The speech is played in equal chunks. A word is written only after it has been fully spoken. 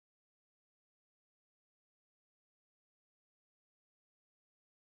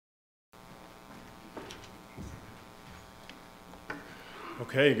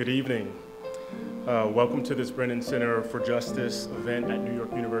Okay, good evening. Welcome to this Brennan Center for Justice event at New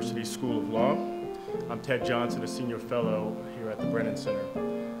York University School of Law. I'm Ted Johnson, a senior fellow here at the Brennan Center.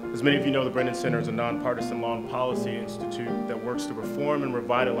 As many of you know, the Brennan Center is a nonpartisan law and policy institute that works to reform and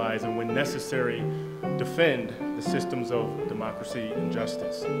revitalize and, when necessary, defend the systems of democracy and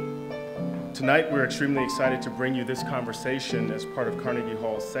justice. Tonight, we're extremely excited to bring you this conversation as part of Carnegie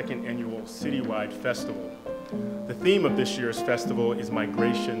Hall's second annual citywide festival. The theme of this year's festival is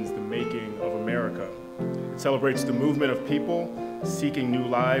Migrations, the Making of America. It celebrates the movement of people seeking new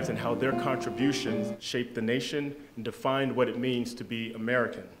lives and how their contributions shaped the nation and defined what it means to be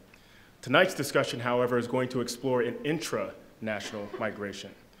American. Tonight's discussion, however, is going to explore an intra-national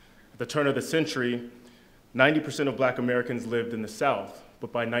migration. At the turn of the century, 90% of Black Americans lived in the South,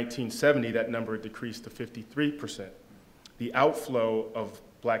 but by 1970, that number decreased to 53%. The outflow of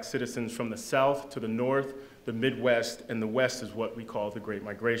Black citizens from the South to the North, the Midwest, and the West is what we call the Great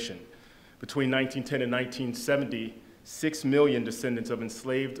Migration. Between 1910 and 1970, 6 million descendants of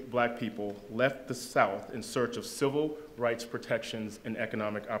enslaved Black people left the South in search of civil rights protections and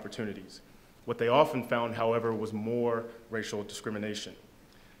economic opportunities. What they often found, however, was more racial discrimination.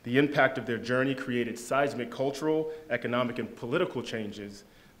 The impact of their journey created seismic cultural, economic, and political changes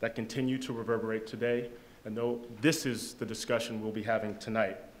that continue to reverberate today, and though this is the discussion we'll be having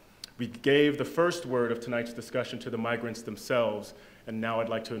tonight. We gave the first word of tonight's discussion to the migrants themselves, and now I'd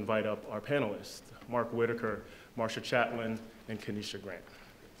like to invite up our panelists, Mark Whitaker, Marcia Chatelain, and Keneshia Grant.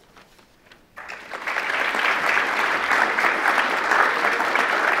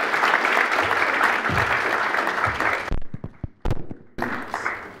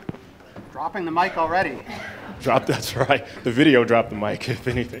 Dropping the mic already. That's right. The video dropped the mic, if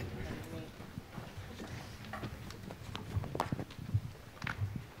anything.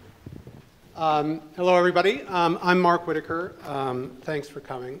 Hello, everybody. I'm Mark Whitaker. Thanks for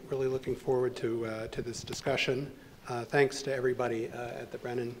coming. Really looking forward to this discussion. Thanks to everybody at the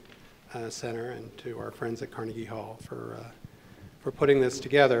Brennan Center and to our friends at Carnegie Hall for putting this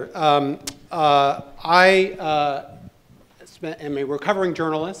together. I am a recovering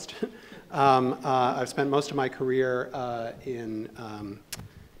journalist. I've spent most of my career in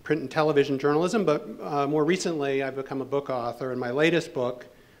print and television journalism, but more recently I've become a book author, and my latest book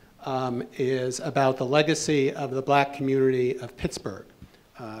is about the legacy of the Black community of Pittsburgh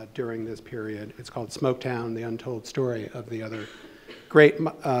during this period. It's called Smoketown, the Untold Story of the Other Great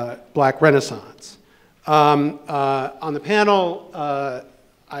Black Renaissance. On the panel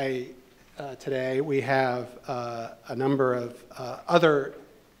today, we have a number of other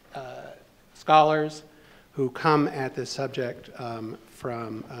scholars who come at this subject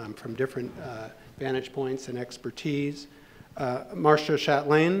from different vantage points and expertise. Marcia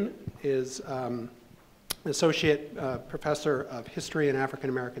Chatelain is Associate Professor of History and African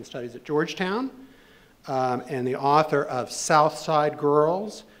American Studies at Georgetown and the author of South Side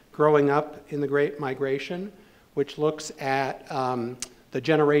Girls, Growing Up in the Great Migration, which looks at the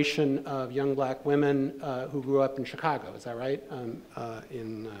generation of young Black women who grew up in Chicago, is that right,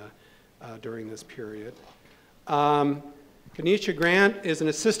 during this period. Keneshia Grant is an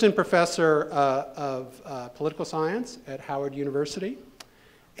assistant professor of political science at Howard University.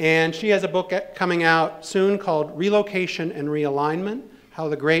 And she has a book coming out soon called Relocation and Realignment, How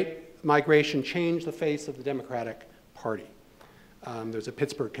the Great Migration Changed the Face of the Democratic Party. There's a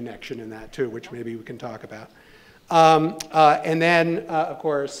Pittsburgh connection in that too, which maybe we can talk about. And then, of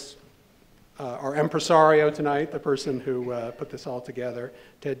course, our impresario tonight, the person who put this all together,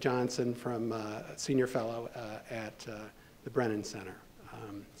 Ted Johnson, from senior fellow at the Brennan Center.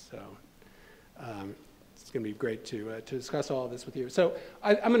 It's going to be great to discuss all of this with you. So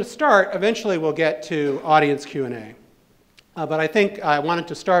I'm going to start. Eventually, we'll get to audience Q&A. But I think I wanted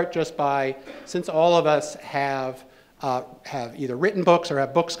to start just by, since all of us have either written books or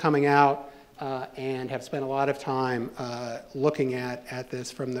have books coming out and have spent a lot of time looking at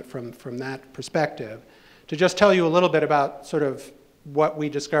this from that perspective, to just tell you a little bit about sort of what we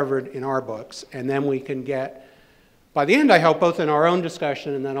discovered in our books, and then we can get, by the end, I hope, both in our own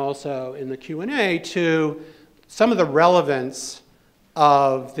discussion and then also in the Q&A, to some of the relevance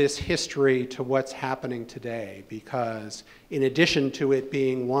of this history to what's happening today, because in addition to it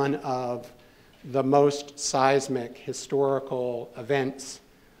being one of the most seismic historical events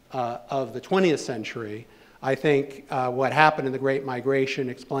of the 20th century, I think what happened in the Great Migration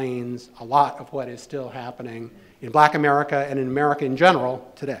explains a lot of what is still happening in Black America and in America in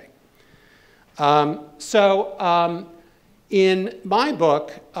general today. In my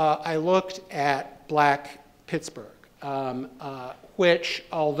book, I looked at Black Pittsburgh, which,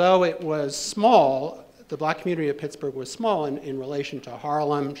 although it was small the black community of Pittsburgh was small in relation to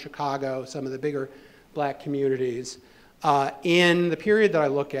Harlem, Chicago, some of the bigger black communities. In the period that I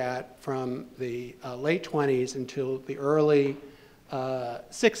look at from the late 20s until the early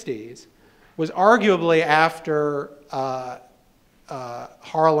 60s was arguably after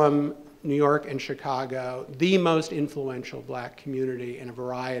Harlem, New York, and Chicago, the most influential black community in a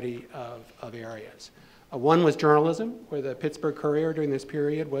variety of areas. One was journalism, where the Pittsburgh Courier during this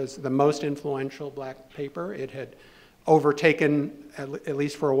period was the most influential black paper. It had overtaken, at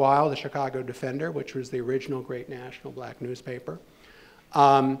least for a while, the Chicago Defender, which was the original great national black newspaper.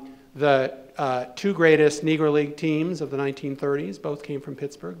 The two greatest Negro League teams of the 1930s both came from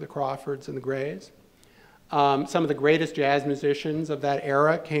Pittsburgh, the Crawfords and the Grays. Some of the greatest jazz musicians of that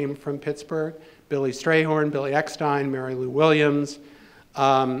era came from Pittsburgh: Billy Strayhorn, Billy Eckstein, Mary Lou Williams.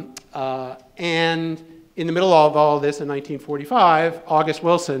 And in the middle of all this, in 1945, August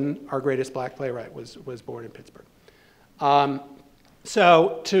Wilson, our greatest black playwright, was born in Pittsburgh.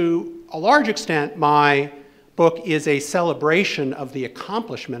 So to a large extent, my book is a celebration of the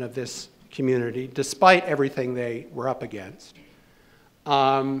accomplishment of this community, despite everything they were up against.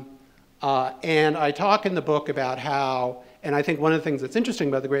 And I talk in the book about how, and I think one of the things that's interesting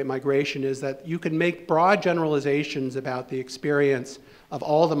about the Great Migration is that you can make broad generalizations about the experience of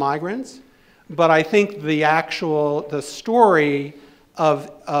all the migrants, but I think the story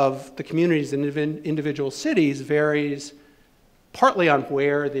of the communities in individual cities varies partly on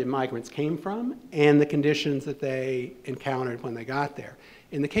where the migrants came from and the conditions that they encountered when they got there.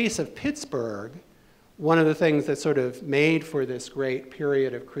 In the case of Pittsburgh, one of the things that sort of made for this great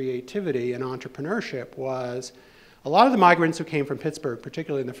period of creativity and entrepreneurship was a lot of the migrants who came from Pittsburgh,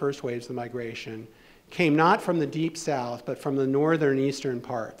 particularly in the first waves of the migration, came not from the deep south, but from the northern eastern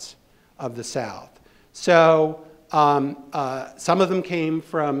parts of the South. So some of them came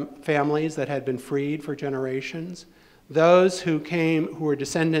from families that had been freed for generations. Those who came, who were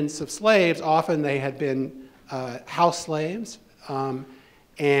descendants of slaves, often they had been house slaves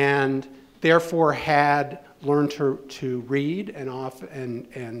and therefore had learned to read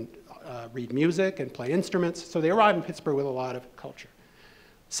and read music and play instruments. So they arrived in Pittsburgh with a lot of culture.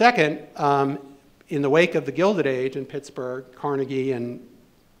 Second, in the wake of the Gilded Age in Pittsburgh, Carnegie and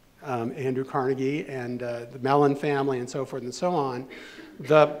Andrew Carnegie and the Mellon family and so forth and so on,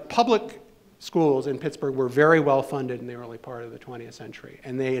 the public schools in Pittsburgh were very well funded in the early part of the 20th century.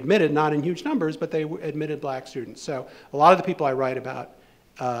 And they admitted, not in huge numbers, but they admitted black students. So a lot of the people I write about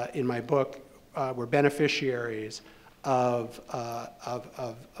in my book were beneficiaries of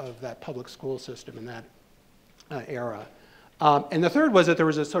that public school system in that era. And the third was that there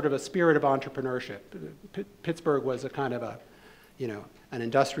was a sort of a spirit of entrepreneurship. Pittsburgh was a kind of an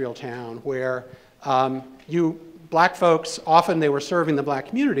industrial town where black folks, often they were serving the black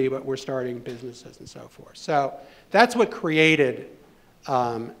community, but were starting businesses and so forth. So that's what created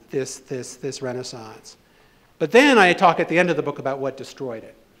this Renaissance. But then I talk at the end of the book about what destroyed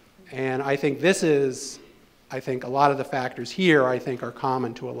it. And I think a lot of the factors here, I think, are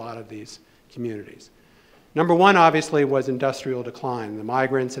common to a lot of these communities. Number one, obviously, was industrial decline. The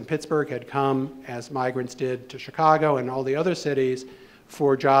migrants in Pittsburgh had come, as migrants did to Chicago and all the other cities,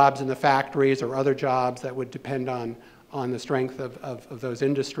 for jobs in the factories or other jobs that would depend on the strength of those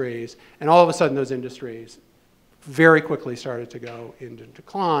industries. And all of a sudden, those industries very quickly started to go into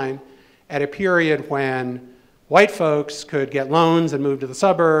decline at a period when white folks could get loans and move to the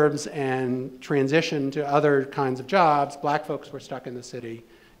suburbs and transition to other kinds of jobs. Black folks were stuck in the city,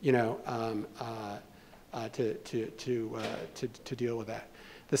 to deal with that.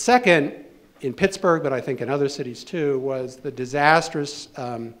 The second, in Pittsburgh, but I think in other cities too, was the disastrous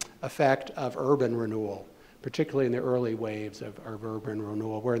effect of urban renewal, particularly in the early waves of urban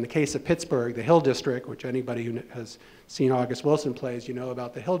renewal, where in the case of Pittsburgh, the Hill District, which anybody who has seen August Wilson plays, you know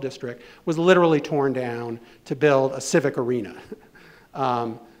about the Hill District, was literally torn down to build a civic arena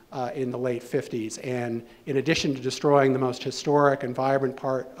in the late 50s. And in addition to destroying the most historic and vibrant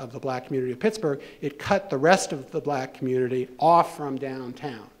part of the black community of Pittsburgh, it cut the rest of the black community off from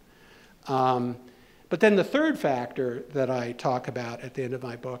downtown. But then the third factor that I talk about at the end of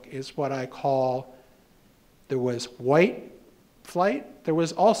my book is what I call, there was white flight, there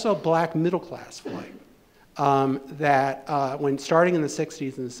was also black middle class flight. When starting in the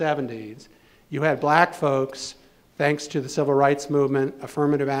 60s and the 70s, you had black folks, thanks to the civil rights movement,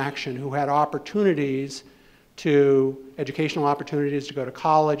 affirmative action, who had educational opportunities to go to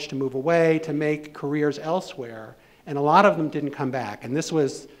college, to move away, to make careers elsewhere, and a lot of them didn't come back. And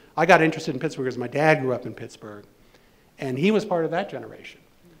I got interested in Pittsburgh because my dad grew up in Pittsburgh, and he was part of that generation.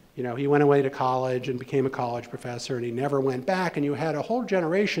 He went away to college and became a college professor, and he never went back, and you had a whole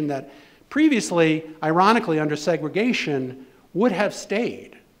generation that previously, ironically, under segregation, would have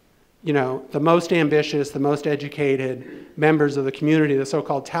stayed. You know, the most ambitious, the most educated members of the community, the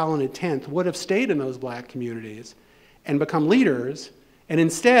so-called talented 10th, would have stayed in those black communities and become leaders. And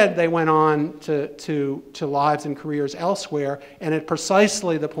instead, they went on to lives and careers elsewhere. And at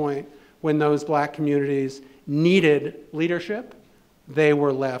precisely the point when those black communities needed leadership, they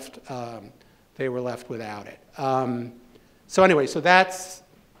were left without it. So anyway, so that's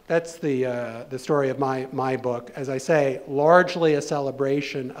the story of my book. As I say, largely a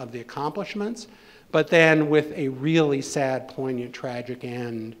celebration of the accomplishments, but then with a really sad, poignant, tragic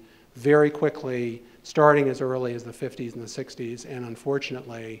end very quickly, starting as early as the 50s and the 60s, and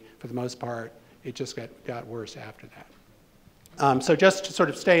unfortunately, for the most part, it just got worse after that. So just to sort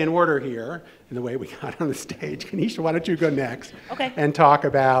of stay in order here, in the way we got on the stage, Keneshia, why don't you go next? Okay. And talk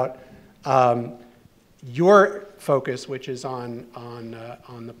about your focus, which is on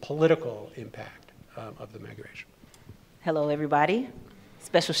the political impact of the migration. Hello, everybody.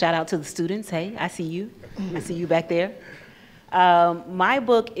 Special shout out to the students. Hey, I see you. I see you back there. My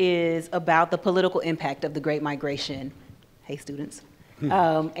book is about the political impact of the Great Migration. Hey, students.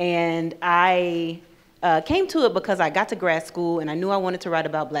 And I came to it because I got to grad school and I knew I wanted to write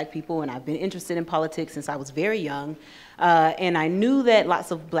about black people, and I've been interested in politics since I was very young. And I knew that lots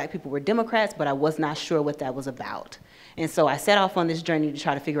of black people were Democrats, but I was not sure what that was about. And so I set off on this journey to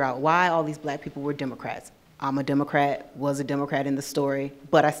try to figure out why all these black people were Democrats. I'm a Democrat, was a Democrat in the story,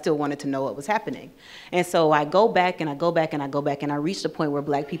 but I still wanted to know what was happening. And so I go back and I go back and I go back, and I reached a point where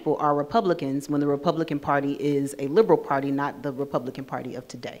black people are Republicans when the Republican Party is a liberal party, not the Republican Party of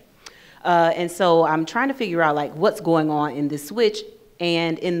today. And so I'm trying to figure out like what's going on in this switch,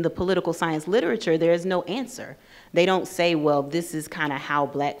 and in the political science literature, there is no answer. They don't say, well, this is kind of how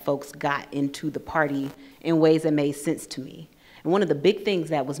black folks got into the party in ways that made sense to me. And one of the big things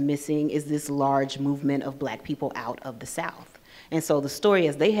that was missing is this large movement of black people out of the South. And so the story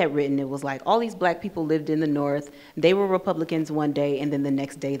as they had written, it was like all these black people lived in the North, they were Republicans one day, and then the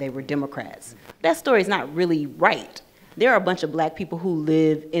next day they were Democrats. That story is not really right. There are a bunch of black people who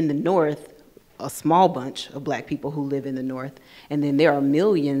live in the North, a small bunch of black people who live in the North, and then there are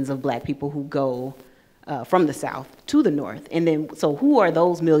millions of black people who go from the South to the North. And then, so who are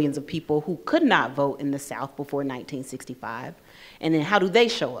those millions of people who could not vote in the South before 1965? And then how do they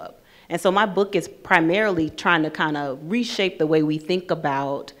show up? And so my book is primarily trying to kind of reshape the way we think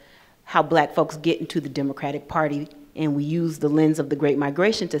about how black folks get into the Democratic Party. And we use the lens of the Great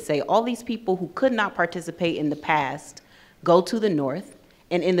Migration to say all these people who could not participate in the past go to the North,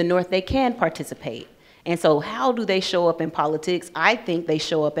 and in the North they can participate. And so how do they show up in politics? I think they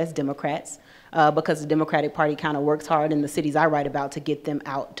show up as Democrats because the Democratic Party kind of works hard in the cities I write about to get them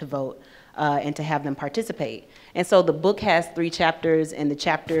out to vote and to have them participate. And so the book has 3 chapters, and the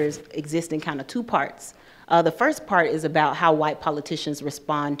chapters exist in kind of 2 parts. The first part is about how white politicians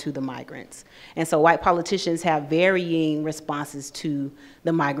respond to the migrants. And so white politicians have varying responses to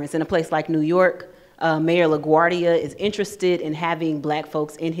the migrants. In a place like New York, Mayor LaGuardia is interested in having black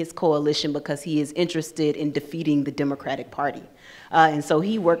folks in his coalition because he is interested in defeating the Democratic Party. And so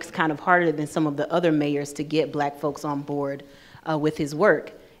he works kind of harder than some of the other mayors to get black folks on board with his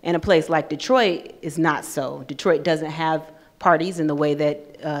work. And a place like Detroit is not so. Detroit doesn't have parties in the way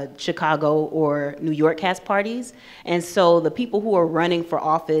that Chicago or New York has parties. And so the people who are running for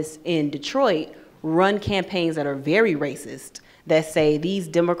office in Detroit run campaigns that are very racist, that say these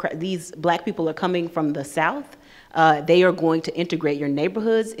black people are coming from the South. They are going to integrate your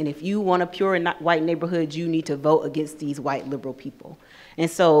neighborhoods, and if you want a pure white neighborhood, you need to vote against these white liberal people. And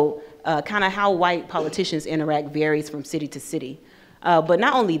so kind of how white politicians interact varies from city to city. But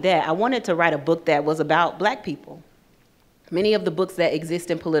not only that, I wanted to write a book that was about black people. Many of the books that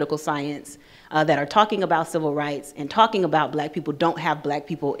exist in political science that are talking about civil rights and talking about black people don't have black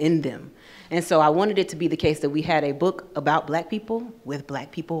people in them. And so I wanted it to be the case that we had a book about black people with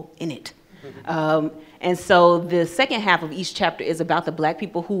black people in it. And so the second half of each chapter is about the black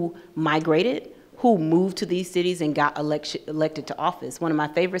people who migrated, who moved to these cities and got elected to office. One of my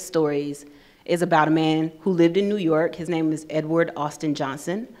favorite stories is about a man who lived in New York. His name is Edward Austin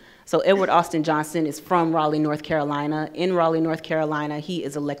Johnson. So Edward Austin Johnson is from Raleigh, North Carolina. In Raleigh, North Carolina, he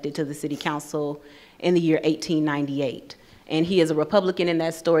is elected to the city council in the year 1898. and he is a Republican in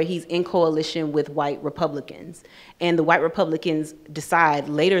that story. He's in coalition with white Republicans. And the white Republicans decide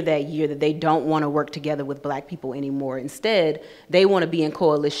later that year that they don't want to work together with black people anymore. Instead, they want to be in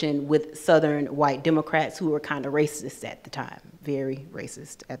coalition with Southern white Democrats who were kind of racist at the time, very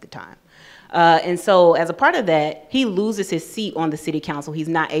racist at the time. And so as a part of that, he loses his seat on the city council. He's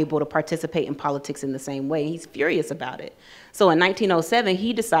not able to participate in politics in the same way. He's furious about it. So in 1907,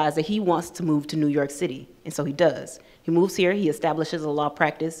 he decides that he wants to move to New York City. And so he does. He moves here, he establishes a law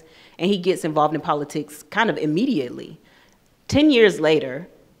practice, and he gets involved in politics kind of immediately. 10 years later,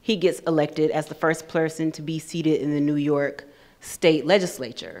 he gets elected as the first person to be seated in the New York state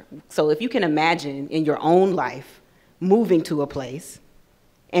legislature. So if you can imagine in your own life, moving to a place,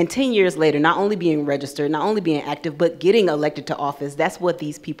 and 10 years later, not only being registered, not only being active, but getting elected to office, that's what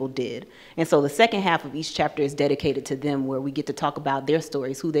these people did. And so the second half of each chapter is dedicated to them, where we get to talk about their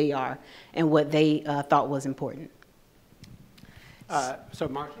stories, who they are, and what they thought was important. So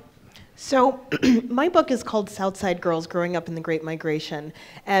Marcia? So my book is called Southside Girls Growing Up in the Great Migration.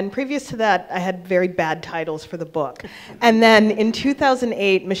 And previous to that, I had very bad titles for the book. And then in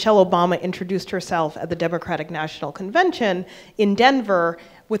 2008, Michelle Obama introduced herself at the Democratic National Convention in Denver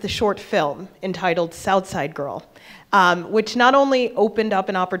with a short film entitled Southside Girl, which not only opened up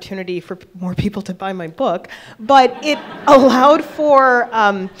an opportunity for more people to buy my book, but it allowed for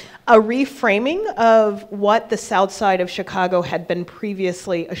a reframing of what the South Side of Chicago had been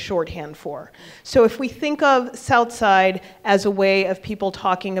previously a shorthand for. So if we think of South Side as a way of people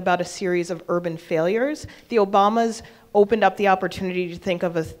talking about a series of urban failures, the Obamas opened up the opportunity to think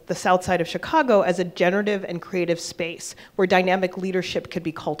of the South Side of Chicago as a generative and creative space where dynamic leadership could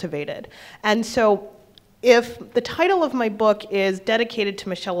be cultivated. And so if the title of my book is dedicated to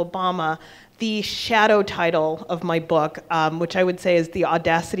Michelle Obama, the shadow title of my book, which I would say is The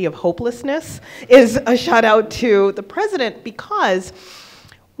Audacity of Hopelessness, is a shout out to the president, because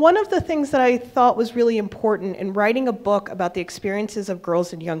one of the things that I thought was really important in writing a book about the experiences of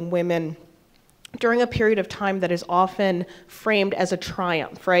girls and young women during a period of time that is often framed as a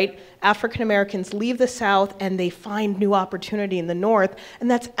triumph, right? African Americans leave the South and they find new opportunity in the North, and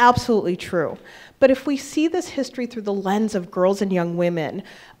that's absolutely true. But if we see this history through the lens of girls and young women,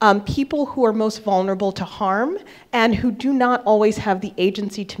 people who are most vulnerable to harm and who do not always have the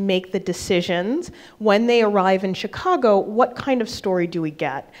agency to make the decisions when they arrive in Chicago, what kind of story do we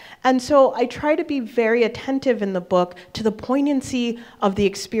get? And so I try to be very attentive in the book to the poignancy of the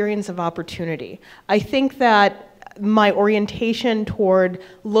experience of opportunity. I think that my orientation toward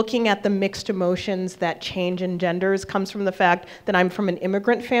looking at the mixed emotions that change in genders comes from the fact that I'm from an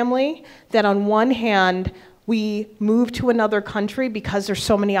immigrant family, that on one hand, we move to another country because there's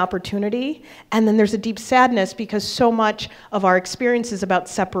so many opportunity, and then there's a deep sadness because so much of our experience is about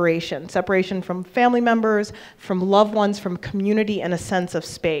separation from family members, from loved ones, from community, and a sense of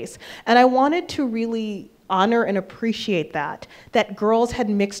space. And I wanted to really honor and appreciate that girls had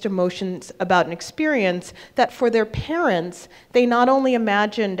mixed emotions about an experience that for their parents, they not only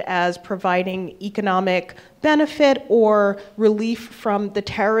imagined as providing economic benefit or relief from the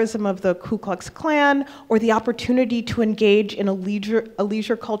terrorism of the Ku Klux Klan or the opportunity to engage in a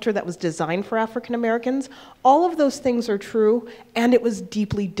leisure culture that was designed for African Americans. All of those things are true, and it was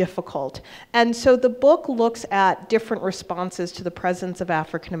deeply difficult. And so the book looks at different responses to the presence of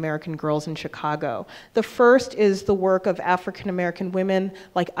African American girls in Chicago. The first is the work of African American women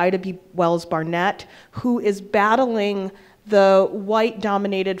like Ida B. Wells Barnett, who is battling the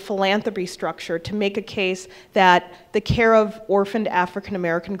white-dominated philanthropy structure to make a case that the care of orphaned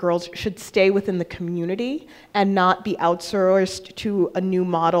African-American girls should stay within the community and not be outsourced to a new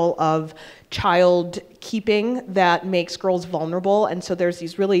model of child keeping that makes girls vulnerable. And so there's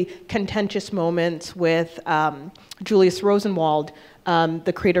these really contentious moments with Julius Rosenwald,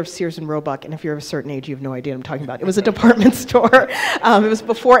 the creator of Sears and Roebuck, and if you're of a certain age, you have no idea what I'm talking about. It was a department store. It was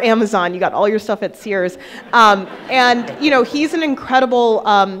before Amazon. You got all your stuff at Sears. And you know, he's an incredible,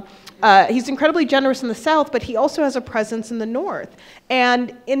 he's incredibly generous in the South, but he also has a presence in the North.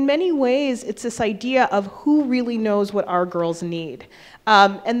 And in many ways, it's this idea of who really knows what our girls need.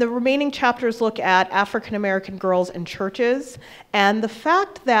 And the remaining chapters look at African American girls and churches, and the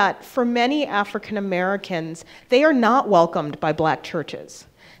fact that for many African Americans, they are not welcomed by black churches.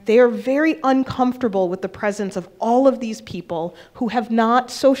 They are very uncomfortable with the presence of all of these people who have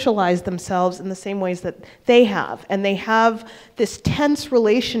not socialized themselves in the same ways that they have. And they have this tense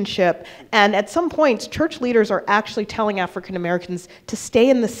relationship, and at some points, church leaders are actually telling African Americans to stay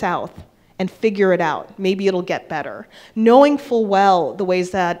in the South and figure it out. Maybe it'll get better. Knowing full well the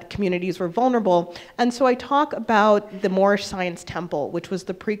ways that communities were vulnerable. And so I talk about the Moorish Science Temple, which was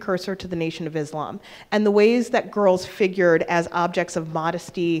the precursor to the Nation of Islam, and the ways that girls figured as objects of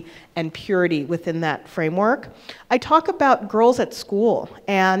modesty and purity within that framework. I talk about girls at school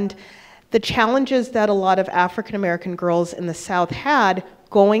and the challenges that a lot of African American girls in the South had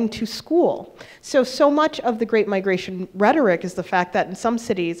going to school. So much of the Great Migration rhetoric is the fact that in some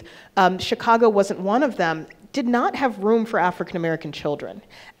cities, Chicago wasn't one of them, did not have room for African American children.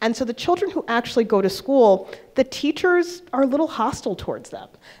 And so the children who actually go to school, the teachers are a little hostile towards them.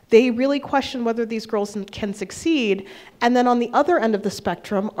 They really question whether these girls can succeed. And then on the other end of the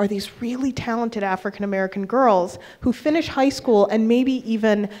spectrum are these really talented African American girls who finish high school and maybe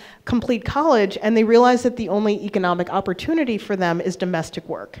even complete college, and they realize that the only economic opportunity for them is domestic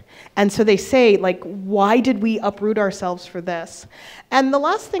work. And so they say, like, why did we uproot ourselves for this? And the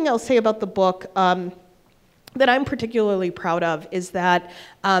last thing I'll say about the book, that I'm particularly proud of is that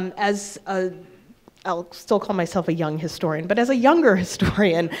I'll still call myself a young historian, but as a younger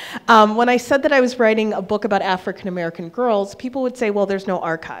historian, when I said that I was writing a book about African American girls, people would say, well, there's no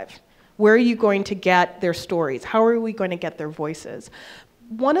archive. Where are you going to get their stories? How are we going to get their voices?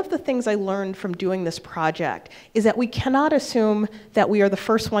 One of the things I learned from doing this project is that we cannot assume that we are the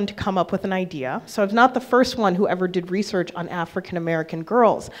first one to come up with an idea. So I'm not the first one who ever did research on African American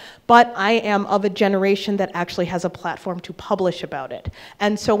girls, but I am of a generation that actually has a platform to publish about it.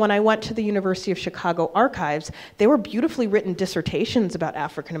 And so when I went to the University of Chicago archives, they were beautifully written dissertations about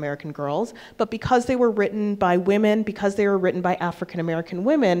African American girls, but because they were written by women, because they were written by African American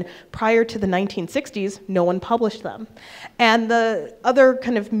women, prior to the 1960s, no one published them. And the other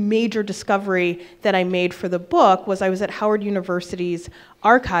kind of major discovery that I made for the book was I was at Howard University's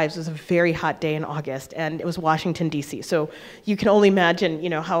archives. It was a very hot day in August, and it was Washington, D.C. So you can only imagine,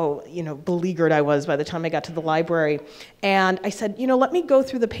 how, beleaguered I was by the time I got to the library. And I said, let me go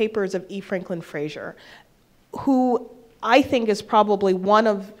through the papers of E. Franklin Frazier, who I think is probably one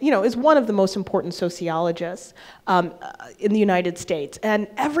of the most important sociologists in the United States. And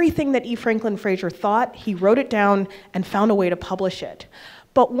everything that E. Franklin Frazier thought, he wrote it down and found a way to publish it.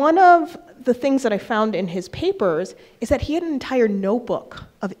 But one of the things that I found in his papers is that he had an entire notebook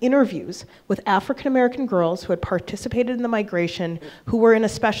of interviews with African American girls who had participated in the migration, who were in a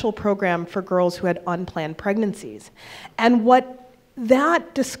special program for girls who had unplanned pregnancies. And what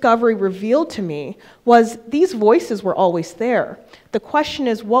that discovery revealed to me was these voices were always there. The question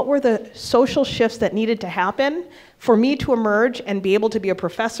is, what were the social shifts that needed to happen for me to emerge and be able to be a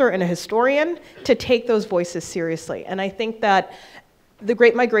professor and a historian to take those voices seriously? And I think that the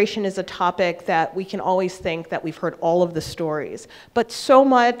Great Migration is a topic that we can always think that we've heard all of the stories, but so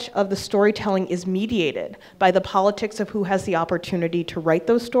much of the storytelling is mediated by the politics of who has the opportunity to write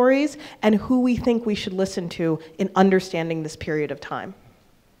those stories and who we think we should listen to in understanding this period of time.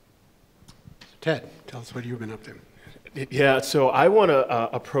 Ted, tell us what you've been up to. Yeah, so I want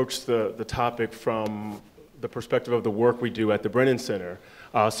to approach the topic from the perspective of the work we do at the Brennan Center,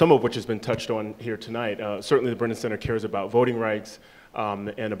 some of which has been touched on here tonight. Certainly the Brennan Center cares about voting rights,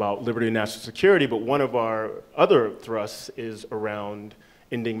 and about liberty and national security, but one of our other thrusts is around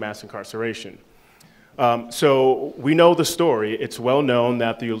ending mass incarceration. So we know the story. It's well known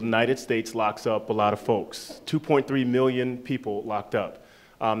that the United States locks up a lot of folks, 2.3 million people locked up.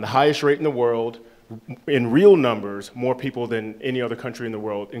 The highest rate in the world, in real numbers, more people than any other country in the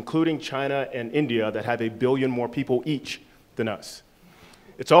world, including China and India that have 1 billion more people each than us.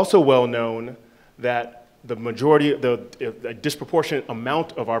 It's also well known that the majority, a disproportionate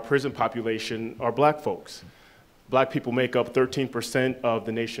amount of our prison population are black folks. Black people make up 13% of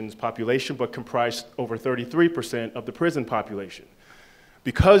the nation's population, but comprise over 33% of the prison population.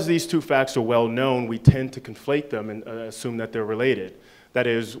 Because these two facts are well known, we tend to conflate them and assume that they're related. That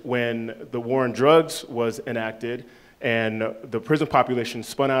is, when the war on drugs was enacted and the prison population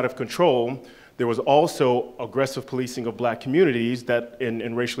spun out of control, there was also aggressive policing of black communities that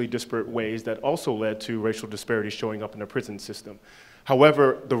in racially disparate ways that also led to racial disparities showing up in the prison system.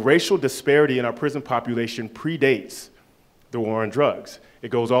 However, the racial disparity in our prison population predates the war on drugs.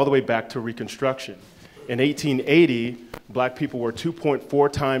 It goes all the way back to Reconstruction. In 1880, black people were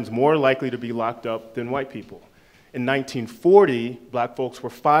 2.4 times more likely to be locked up than white people. In 1940, black folks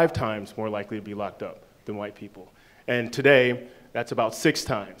were 5 times more likely to be locked up than white people. And today, that's about 6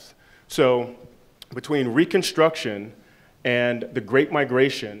 times. So between Reconstruction and the Great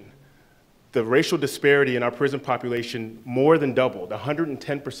Migration, the racial disparity in our prison population more than doubled,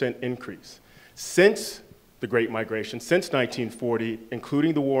 110% increase. Since the Great Migration, since 1940,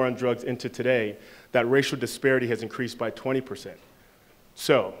 including the war on drugs into today, that racial disparity has increased by 20%.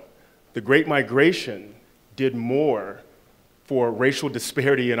 So The Great Migration did more for racial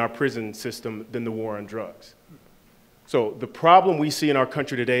disparity in our prison system than the war on drugs. So the problem we see in our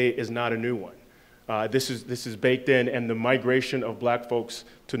country today is not a new one. This is baked in, and the migration of black folks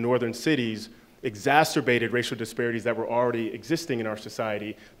to northern cities exacerbated racial disparities that were already existing in our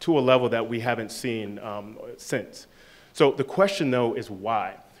society to a level that we haven't seen since. So the question, though, is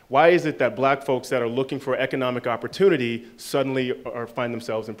why? Why is it that black folks that are looking for economic opportunity suddenly find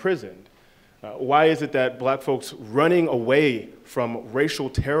themselves imprisoned? Why is it that black folks running away from racial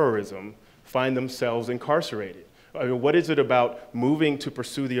terrorism find themselves incarcerated? I mean, what is it about moving to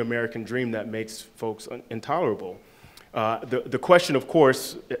pursue the American dream that makes folks intolerable? The question, of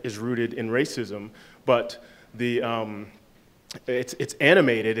course, is rooted in racism, but it's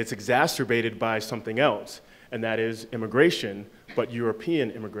animated, it's exacerbated by something else, and that is immigration, but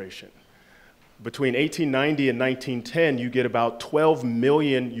European immigration. Between 1890 and 1910, you get about 12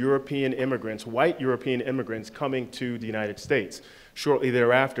 million European immigrants, white European immigrants, coming to the United States. Shortly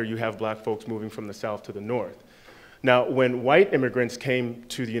thereafter, you have black folks moving from the south to the north. Now, when white immigrants came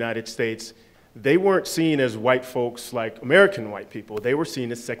to the United States, they weren't seen as white folks like American white people. They were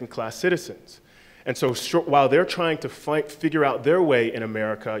seen as second-class citizens. And so while they're trying to figure out their way in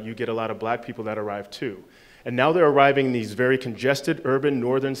America, you get a lot of black people that arrive too. And now they're arriving in these very congested urban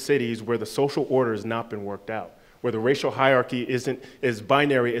northern cities where the social order has not been worked out, where the racial hierarchy isn't as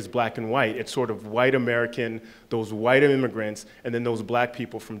binary as black and white. It's sort of white American, those white immigrants, and then those black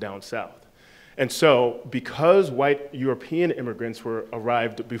people from down south. And so because white European immigrants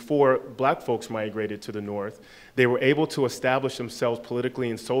arrived before black folks migrated to the north, they were able to establish themselves politically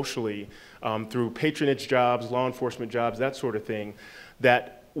and socially through patronage jobs, law enforcement jobs, that sort of thing,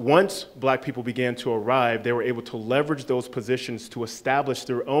 that once black people began to arrive, they were able to leverage those positions to establish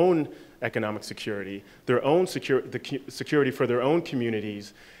their own economic security, their own security for their own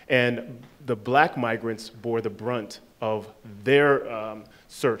communities, and the black migrants bore the brunt of their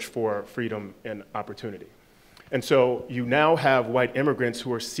search for freedom and opportunity. And so you now have white immigrants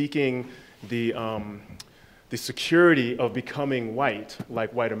who are seeking the security of becoming white,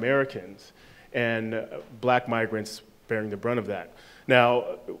 like white Americans, and black migrants bearing the brunt of that.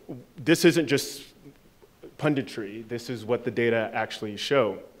 Now, this isn't just punditry. This is what the data actually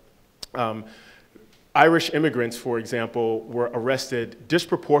show. Irish immigrants, for example, were arrested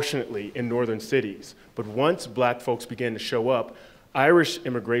disproportionately in northern cities. But once black folks began to show up, Irish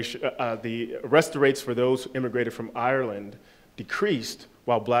immigration, the arrest rates for those who immigrated from Ireland decreased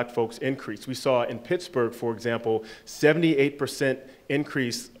while black folks increased. We saw in Pittsburgh, for example, 78%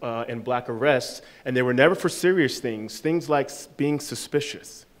 increase in black arrests, and they were never for serious things, things like being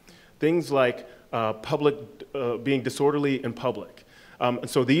suspicious, things like being disorderly in public. And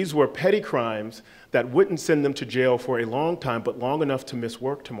so these were petty crimes that wouldn't send them to jail for a long time, but long enough to miss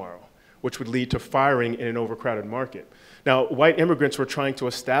work tomorrow, which would lead to firing in an overcrowded market. Now, white immigrants were trying to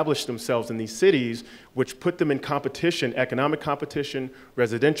establish themselves in these cities, which put them in competition, economic competition,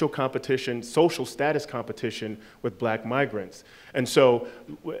 residential competition, social status competition with black migrants. And so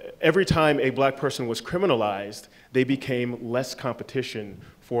every time a black person was criminalized, they became less competition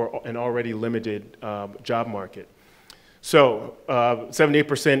for an already limited job market. So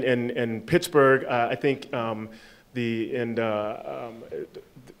 78% in Pittsburgh, I think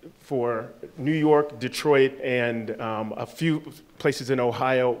for New York, Detroit, and a few places in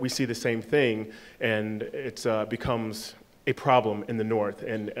Ohio, we see the same thing, and it becomes a problem in the north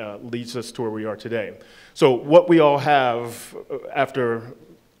and leads us to where we are today. So what we all have after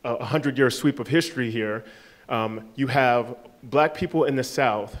a 100-year sweep of history here, you have black people in the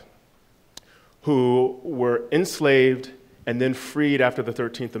South who were enslaved and then freed after the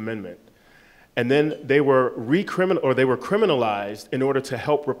 13th Amendment. And then they were criminalized in order to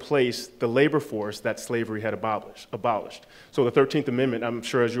help replace the labor force that slavery had abolished. So the 13th Amendment, I'm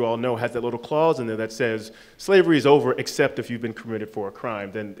sure as you all know, has that little clause in there that says slavery is over except if you've been committed for a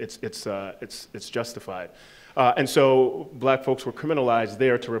crime, then it's justified. And so black folks were criminalized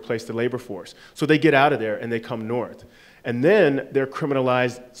there to replace the labor force. So they get out of there and they come north. And then they're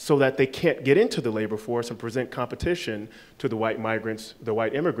criminalized so that they can't get into the labor force and present competition to the white migrants, the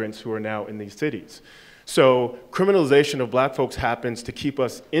white immigrants who are now in these cities. So criminalization of black folks happens to keep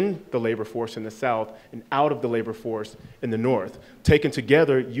us in the labor force in the South and out of the labor force in the North. Taken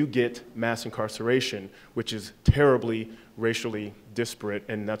together, you get mass incarceration, which is terribly racially disparate,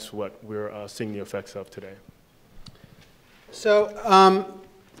 and that's what we're seeing the effects of today. So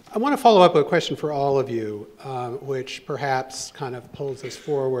I want to follow up with a question for all of you, which perhaps kind of pulls us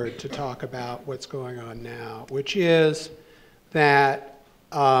forward to talk about what's going on now, which is that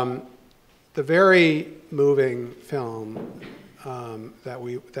the very moving film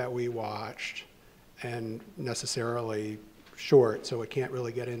that we watched, and necessarily short, so it can't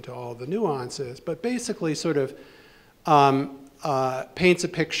really get into all the nuances, but basically sort of paints a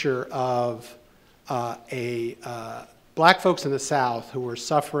picture of black folks in the South who were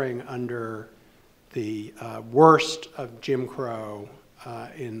suffering under the worst of Jim Crow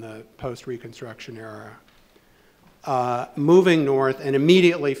in the post-Reconstruction era, moving north and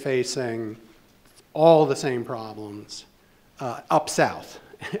immediately facing all the same problems up south,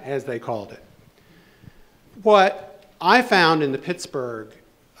 as they called it. What I found in the Pittsburgh,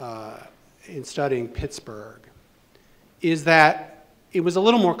 in studying Pittsburgh, is that it was a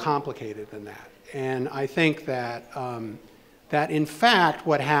little more complicated than that. And I think that, that in fact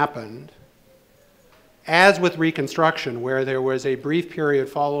what happened, as with Reconstruction, where there was a brief period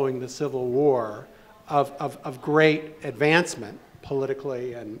following the Civil War of great advancement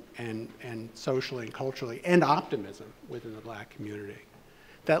politically and socially and culturally, and optimism within the black community,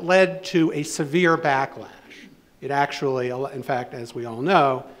 that led to a severe backlash. It actually, in fact, as we all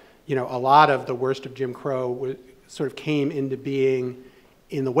know, a lot of the worst of Jim Crow sort of came into being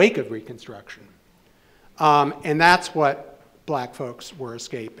in the wake of Reconstruction. And that's what black folks were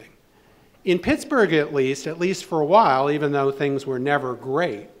escaping. In Pittsburgh, at least for a while, even though things were never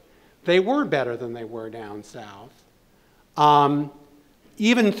great, they were better than they were down south.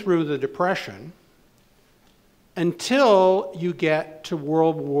 Even through the Depression, until you get to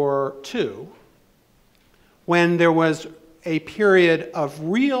World War II, when there was a period of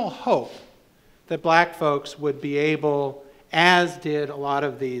real hope that black folks would be able, as did a lot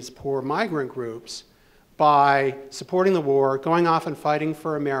of these poor migrant groups, by supporting the war, going off and fighting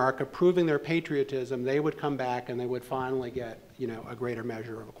for America, proving their patriotism, they would come back and they would finally get, a greater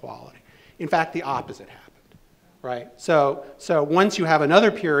measure of equality. In fact, the opposite happened, right? So once you have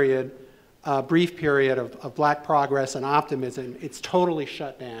another period, brief period of black progress and optimism, it's totally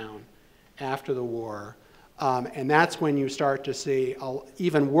shut down after the war. And that's when you start to see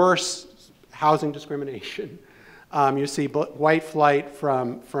even worse housing discrimination. You see white flight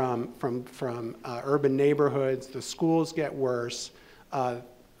from urban neighborhoods. The schools get worse.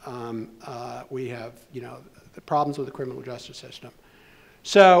 We have, the problems with the criminal justice system.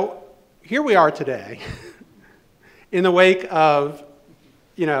 So here we are today, in the wake of,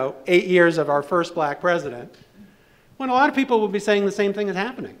 8 years of our first black president, when a lot of people would be saying the same thing is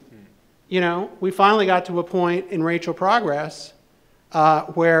happening. We finally got to a point in racial progress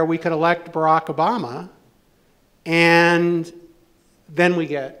where we could elect Barack Obama, and then we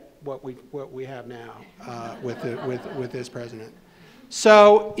get what we have now with this president.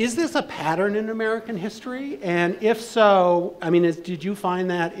 So is this a pattern in American history? And if so, did you find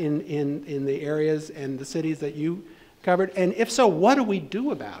that in the areas and the cities that you covered? And if so, what do we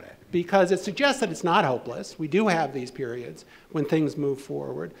do about it? Because it suggests that it's not hopeless. We do have these periods when things move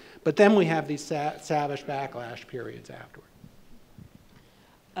forward, but then we have these savage backlash periods afterward.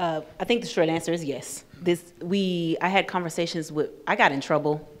 I think the short answer is yes. I had conversations I got in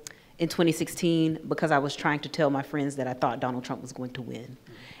trouble in 2016 because I was trying to tell my friends that I thought Donald Trump was going to win.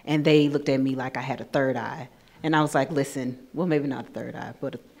 And they looked at me like I had a third eye. And I was like, listen, well, maybe not a third eye,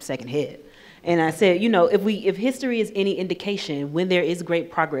 but a second head. And I said, if history is any indication, when there is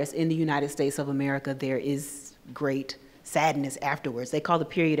great progress in the United States of America, there is great sadness afterwards. They call the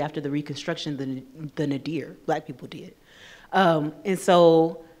period after the Reconstruction the nadir. Black people did. And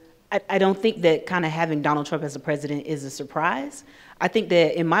so I don't think that kind of having Donald Trump as a president is a surprise. I think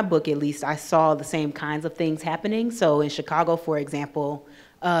that in my book, at least, I saw the same kinds of things happening. So in Chicago, for example,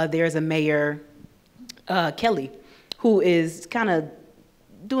 there's a mayor, Kelly, who is kind of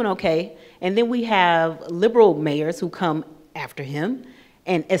doing okay. And then we have liberal mayors who come after him.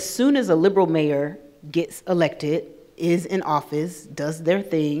 And as soon as a liberal mayor gets elected, is in office, does their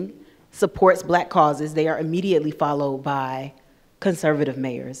thing, supports black causes, they are immediately followed by conservative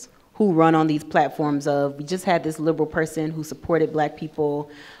mayors who run on these platforms of, we just had this liberal person who supported black people.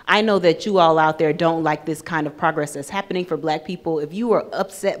 I know that you all out there don't like this kind of progress that's happening for black people. If you are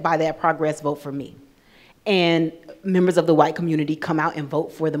upset by that progress, vote for me. And members of the white community come out and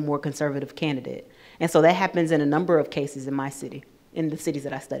vote for the more conservative candidate. And so that happens in a number of cases in my city, in the cities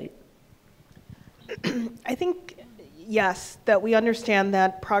that I studied. I think, yes, that we understand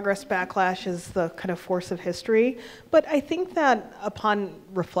that progress backlash is the kind of force of history, but I think that upon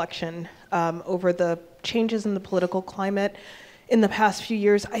reflection over the changes in the political climate in the past few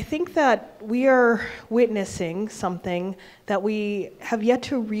years, I think that we are witnessing something that we have yet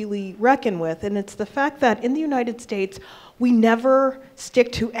to really reckon with, and it's the fact that in the United States, we never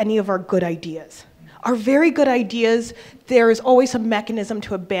stick to any of our good ideas. Our very good ideas, there is always a mechanism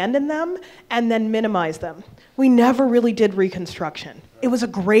to abandon them and then minimize them. We never really did Reconstruction. It was a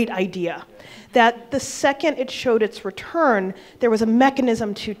great idea. That the second it showed its return, there was a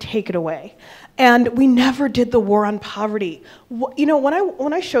mechanism to take it away. And we never did the war on poverty. You know,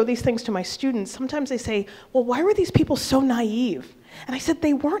 when I show these things to my students, sometimes they say, well, why were these people so naive? And I said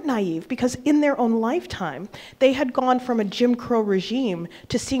they weren't naive because in their own lifetime, they had gone from a Jim Crow regime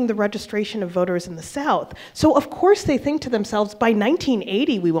to seeing the registration of voters in the South. So of course they think to themselves, by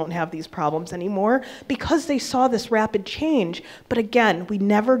 1980, we won't have these problems anymore because they saw this rapid change. But again, we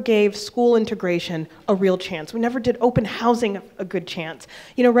never gave school integration a real chance. We never did open housing a good chance.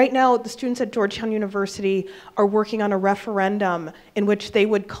 You know, right now, the students at Georgetown University are working on a referendum in which they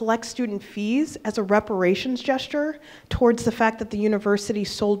would collect student fees as a reparations gesture towards the fact that the university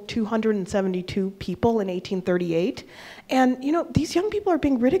sold 272 people in 1838. And, you know, these young people are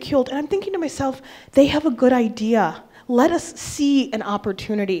being ridiculed, and I'm thinking to myself, they have a good idea. Let us see an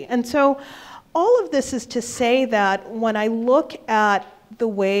opportunity. And so all of this is to say that when I look at the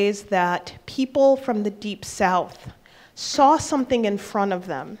ways that people from the Deep South saw something in front of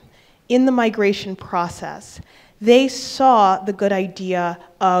them in the migration process, they saw the good idea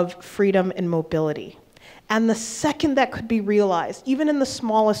of freedom and mobility. And the second that could be realized, even in the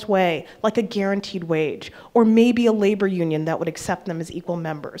smallest way, like a guaranteed wage, or maybe a labor union that would accept them as equal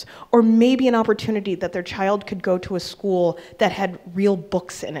members, or maybe an opportunity that their child could go to a school that had real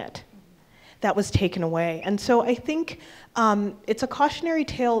books in it, that was taken away. And so I think it's a cautionary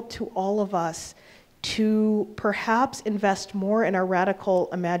tale to all of us to perhaps invest more in our radical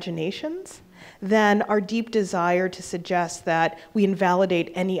imaginations than our deep desire to suggest that we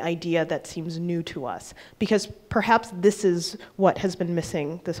invalidate any idea that seems new to us, because perhaps this is what has been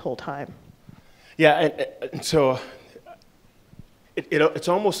missing this whole time. Yeah, and so it's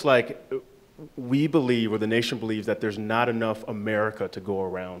almost like we believe, or the nation believes, that there's not enough America to go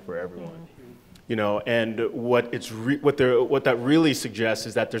around for everyone. You know, and what that really suggests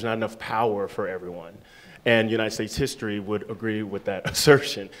is that there's not enough power for everyone. And United States history would agree with that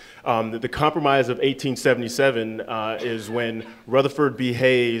assertion. The Compromise of 1877 is when Rutherford B.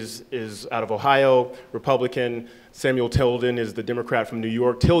 Hayes is out of Ohio, Republican. Samuel Tilden is the Democrat from New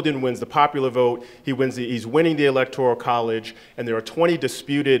York. Tilden wins the popular vote. He's winning the Electoral College, and there are 20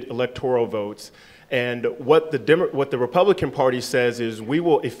 disputed electoral votes. And what the Republican Party says is, we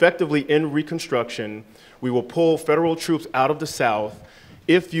will effectively end Reconstruction. We will pull federal troops out of the South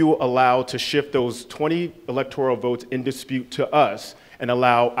if you allow to shift those 20 electoral votes in dispute to us and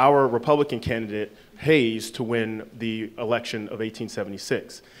allow our Republican candidate, Hayes, to win the election of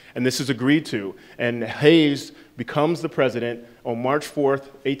 1876. And this is agreed to. And Hayes becomes the president on March 4th,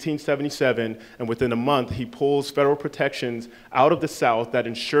 1877, and within a month he pulls federal protections out of the South that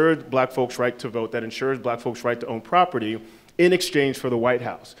ensured black folks' right to vote, that ensures black folks' right to own property, in exchange for the White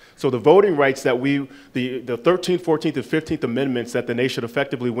House. So the voting rights that the 13th, 14th, and 15th Amendments that the nation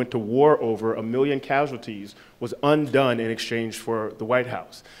effectively went to war over, 1 million casualties, was undone in exchange for the White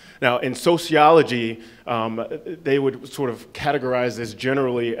House. Now, in sociology, they would sort of categorize this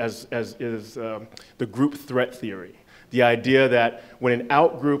generally as the group threat theory. The idea that when an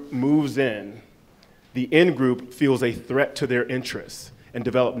out-group moves in, the in-group feels a threat to their interests and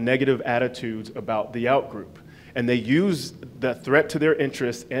develop negative attitudes about the out-group. And they use the threat to their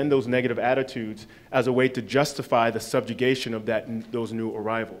interests and those negative attitudes as a way to justify the subjugation of those new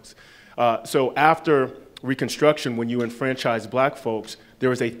arrivals. So after Reconstruction, when you enfranchise black folks,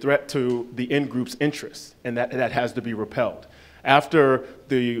 there is a threat to the in-group's interests, and that has to be repelled. After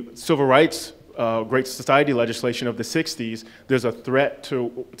the Civil Rights Great Society legislation of the 60s, there's a threat to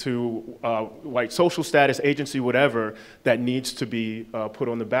white social status, agency, whatever, that needs to be put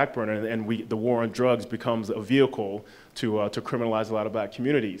on the back burner, and the war on drugs becomes a vehicle to criminalize a lot of black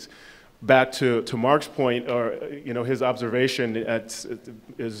communities. Back to Mark's point, or his observation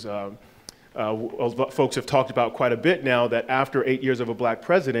is folks have talked about quite a bit now, that after 8 years of a black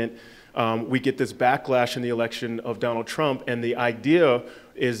president, we get this backlash in the election of Donald Trump, and the idea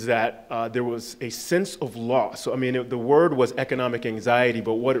is that there was a sense of loss. So, I mean, the word was economic anxiety,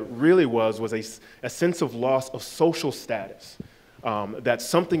 but what it really was a sense of loss of social status. That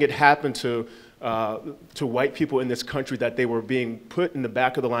something had happened to white people in this country, that they were being put in the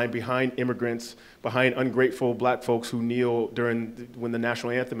back of the line behind immigrants, behind ungrateful black folks who kneel when the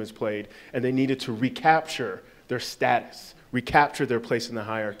national anthem is played, and they needed to recapture their status, recapture their place in the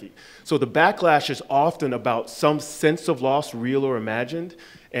hierarchy. So the backlash is often about some sense of loss, real or imagined,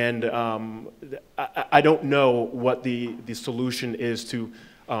 and I don't know what the solution is to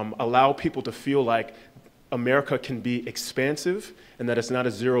allow people to feel like America can be expansive and that it's not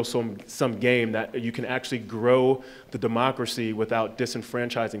a zero-sum game, that you can actually grow the democracy without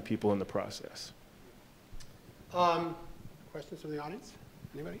disenfranchising people in the process. Questions from the audience?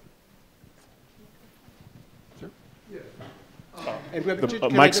 Anybody? Sir? The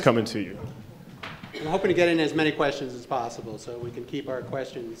mic's coming to you. I'm hoping to get in as many questions as possible so we can keep our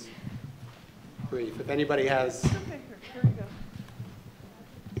questions brief. If anybody has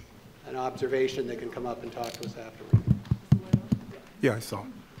an observation, they can come up and talk to us afterward. Yeah, I saw.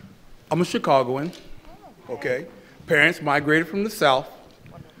 I'm a Chicagoan, okay? Parents migrated from the South,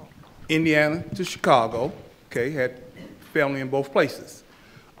 Indiana to Chicago, okay? Had family in both places.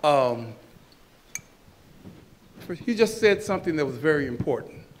 He just said something that was very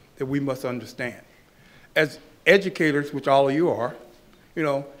important that we must understand. As educators, which all of you are, you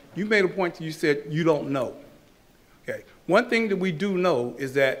know, you made a point that you said you don't know. Okay. One thing that we do know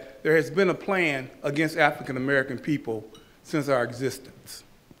is that there has been a plan against African American people since our existence.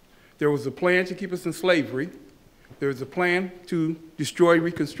 There was a plan to keep us in slavery. There was a plan to destroy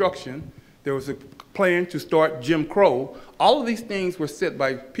Reconstruction. There was a plan to start Jim Crow. All of these things were set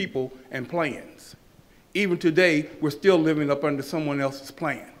by people and plans. Even today, we're still living up under someone else's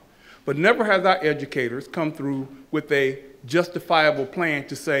plan. But never has our educators come through with a justifiable plan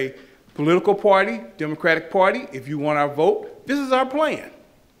to say, political party, Democratic Party, if you want our vote, this is our plan.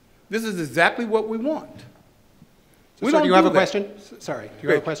 This is exactly what we want. So do you have a question? Sorry, do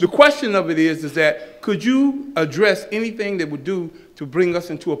you have a question? The question of it is that could you address anything that would do to bring us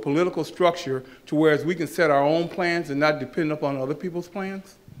into a political structure to whereas we can set our own plans and not depend upon other people's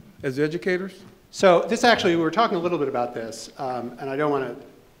plans as educators? So this actually, we were talking a little bit about this, and I don't want to,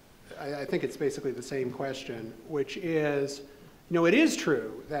 I think it's basically the same question, which is, you know, it is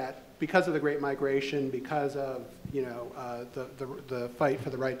true that because of the Great Migration, because of, you know, the fight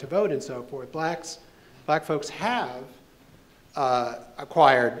for the right to vote and so forth, black folks have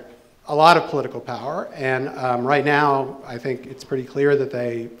acquired a lot of political power, and right now I think it's pretty clear that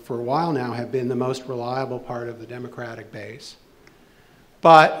they, for a while now, have been the most reliable part of the Democratic base.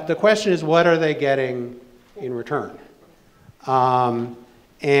 But the question is, what are they getting in return?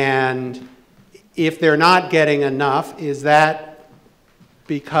 And if they're not getting enough, is that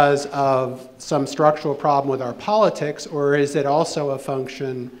because of some structural problem with our politics, or is it also a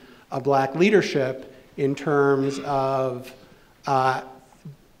function of black leadership in terms of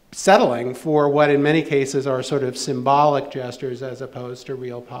settling for what in many cases are sort of symbolic gestures as opposed to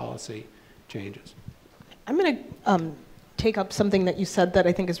real policy changes? I'm going to take up something that you said that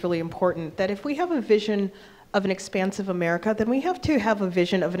I think is really important, that if we have a vision of an expansive America, then we have to have a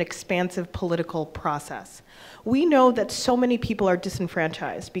vision of an expansive political process. We know that so many people are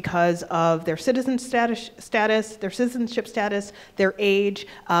disenfranchised because of their citizen status, their citizenship status, their age,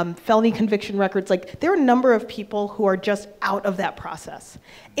 felony conviction records. Like, there are a number of people who are just out of that process.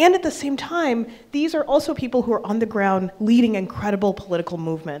 And at the same time, these are also people who are on the ground leading incredible political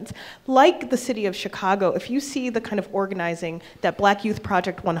movements. Like the city of Chicago, if you see the kind of organizing that Black Youth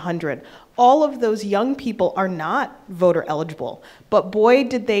Project 100, all of those young people are not voter eligible. But boy,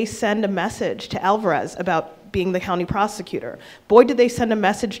 did they send a message to Alvarez about being the county prosecutor. Boy, did they send a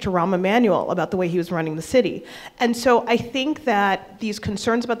message to Rahm Emanuel about the way he was running the city. And so I think that these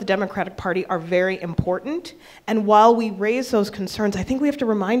concerns about the Democratic Party are very important. And while we raise those concerns, I think we have to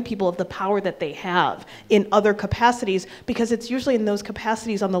remind people of the power that they have in other capacities, because it's usually in those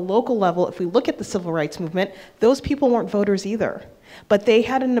capacities on the local level. If we look at the civil rights movement, those people weren't voters either. But they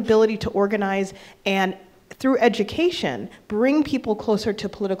had an ability to organize and, through education, bring people closer to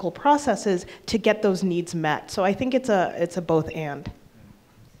political processes to get those needs met. So I think it's a both and.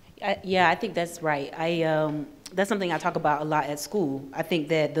 Yeah, I think that's right. That's something I talk about a lot at school. I think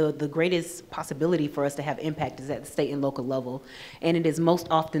that the greatest possibility for us to have impact is at the state and local level. And it is most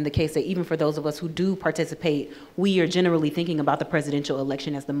often the case that even for those of us who do participate, we are generally thinking about the presidential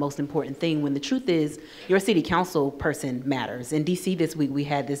election as the most important thing, when the truth is your city council person matters. In DC this week, we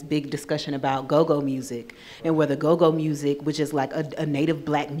had this big discussion about go-go music, and whether go-go music, which is like a native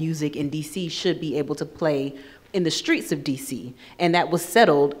black music in DC, should be able to play in the streets of DC. And that was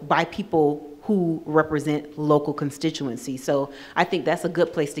settled by people who represent local constituencies. So I think that's a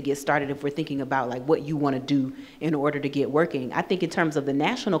good place to get started if we're thinking about like what you want to do in order to get working. I think in terms of the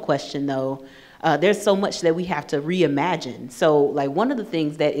national question though, there's so much that we have to reimagine. So like one of the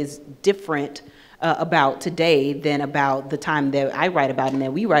things that is different about today than about the time that I write about and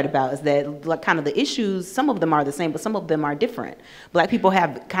that we write about is that like kind of the issues, some of them are the same, but some of them are different. Black people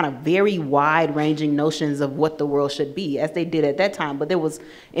have kind of very wide-ranging notions of what the world should be, as they did at that time, but there was,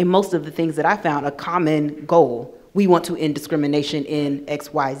 in most of the things that I found, a common goal. We want to end discrimination in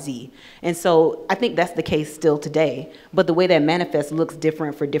X, Y, Z. And so I think that's the case still today, but the way that manifests looks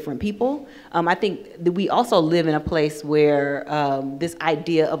different for different people. I think that we also live in a place where this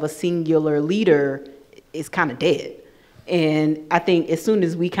idea of a singular leader is kind of dead. And I think as soon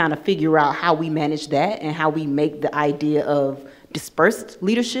as we kind of figure out how we manage that and how we make the idea of dispersed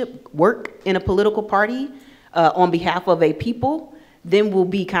leadership work in a political party on behalf of a people, then we'll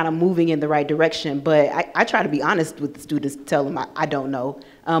be kind of moving in the right direction. But I try to be honest with the students, tell them I don't know.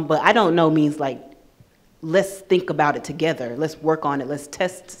 But I don't know means like, let's think about it together. Let's work on it. Let's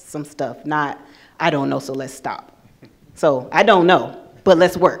test some stuff. Not, I don't know, so let's stop. So I don't know, but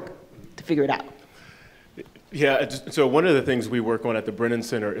let's work to figure it out. Yeah, so one of the things we work on at the Brennan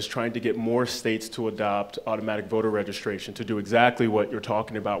Center is trying to get more states to adopt automatic voter registration, to do exactly what you're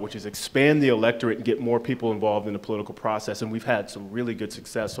talking about, which is expand the electorate and get more people involved in the political process. And we've had some really good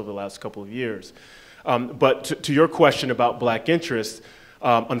success over the last couple of years. But to your question about black interest,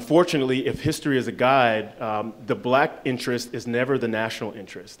 unfortunately, if history is a guide, the black interest is never the national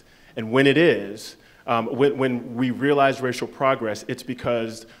interest. And when it is, when we realize racial progress, it's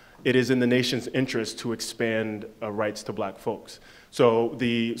because it is in the nation's interest to expand rights to black folks. So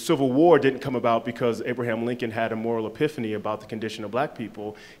the Civil War didn't come about because Abraham Lincoln had a moral epiphany about the condition of black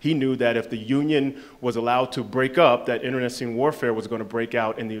people. He knew that if the Union was allowed to break up, that internecine warfare was going to break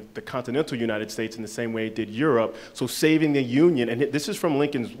out in the continental United States in the same way it did Europe. So saving the Union, and this is from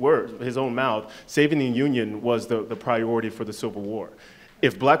Lincoln's words, his own mouth, saving the Union was the priority for the Civil War.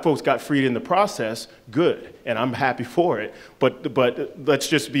 If black folks got freed in the process, good, and I'm happy for it. But let's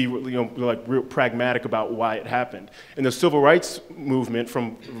just be like real pragmatic about why it happened. In the civil rights movement,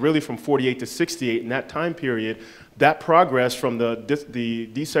 from 48 to 68, in that time period, that progress from the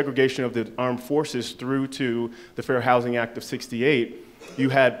desegregation of the armed forces through to the Fair Housing Act of 68, you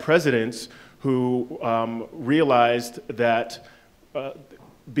had presidents who realized that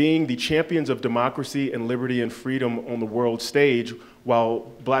being the champions of democracy and liberty and freedom on the world stage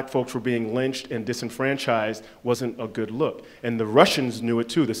while black folks were being lynched and disenfranchised wasn't a good look. And the Russians knew it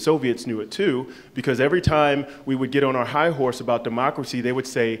too, the Soviets knew it too, because every time we would get on our high horse about democracy, they would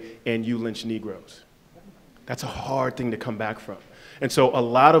say, and you lynch Negroes. That's a hard thing to come back from. And so a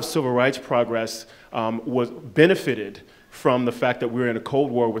lot of civil rights progress was benefited from the fact that we were in a Cold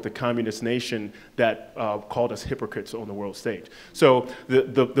War with a communist nation that called us hypocrites on the world stage. So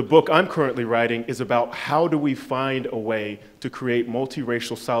the book I'm currently writing is about how do we find a way to create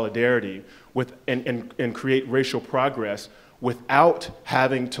multiracial solidarity and create racial progress without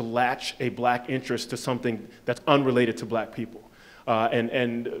having to latch a black interest to something that's unrelated to black people.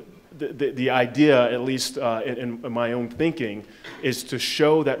 The idea, at least in my own thinking, is to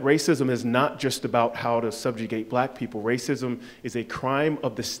show that racism is not just about how to subjugate black people. Racism is a crime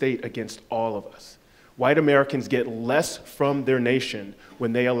of the state against all of us. White Americans get less from their nation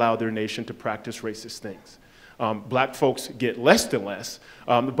when they allow their nation to practice racist things. Black folks get less than less,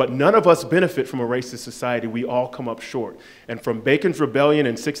 but none of us benefit from a racist society. We all come up short. And from Bacon's Rebellion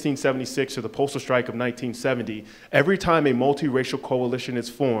in 1676 to the Postal Strike of 1970, every time a multiracial coalition is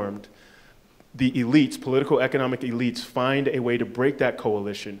formed, the elites, political economic elites, find a way to break that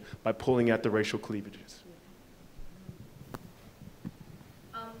coalition by pulling at the racial cleavages.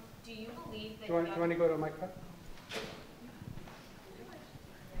 Do you believe that... Do you want to go to a microphone?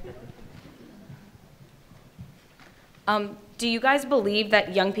 Do you guys believe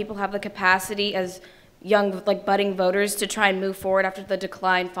that young people have the capacity as young, like budding voters to try and move forward after the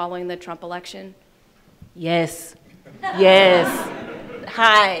decline following the Trump election? Yes. Yes.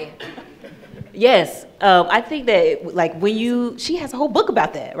 Hi. Yes. I think that like she has a whole book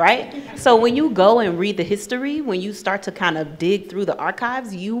about that, right? So when you go and read the history, when you start to kind of dig through the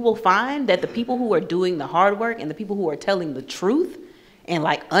archives, you will find that the people who are doing the hard work and the people who are telling the truth and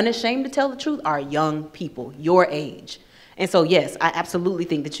like unashamed to tell the truth are young people, your age. And so yes, I absolutely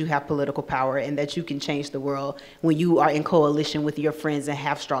think that you have political power and that you can change the world when you are in coalition with your friends and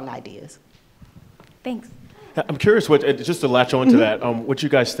have strong ideas. Thanks. I'm curious, just to latch on to that, what you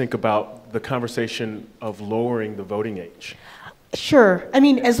guys think about the conversation of lowering the voting age? Sure. I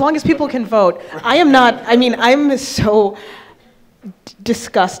mean, as long as people can vote. I'm so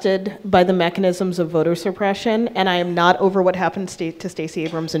disgusted by the mechanisms of voter suppression, and I am not over what happened to Stacey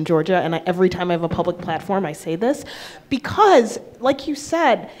Abrams in Georgia, and every time I have a public platform, I say this, because, like you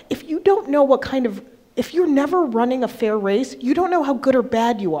said, if you don't know if you're never running a fair race, you don't know how good or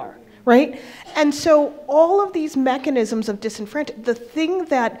bad you are, right? And so all of these mechanisms of disenfranchisement, the thing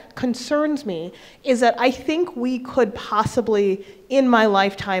that concerns me is that I think we could possibly, in my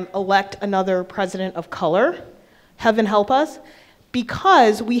lifetime, elect another president of color, heaven help us,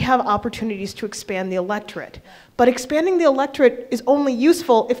 because we have opportunities to expand the electorate. But expanding the electorate is only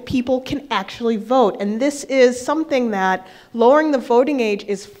useful if people can actually vote. And this is something that lowering the voting age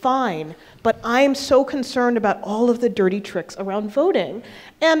is fine, but I am so concerned about all of the dirty tricks around voting.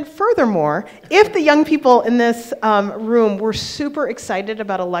 And furthermore, if the young people in this room were super excited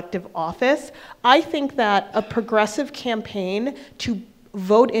about elective office, I think that a progressive campaign to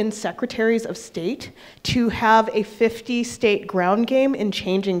vote in secretaries of state, to have a 50-state ground game in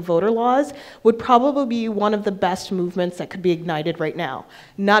changing voter laws would probably be one of the best movements that could be ignited right now.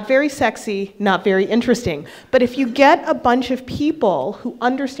 Not very sexy, not very interesting, but if you get a bunch of people who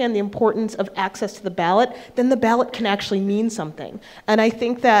understand the importance of access to the ballot, then the ballot can actually mean something. And I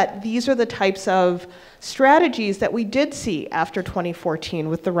think that these are the types of strategies that we did see after 2014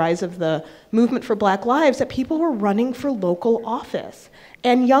 with the rise of the movement for Black Lives, that people were running for local office.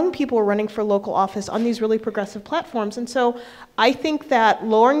 And young people were running for local office on these really progressive platforms. And so I think that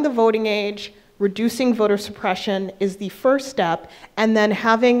lowering the voting age, reducing voter suppression is the first step, and then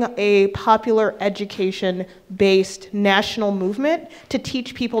having a popular education-based national movement to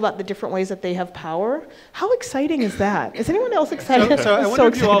teach people about the different ways that they have power. How exciting is that? Is anyone else excited? So I wonder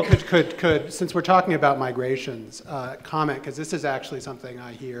if you all could, since we're talking about migrations, comment, because this is actually something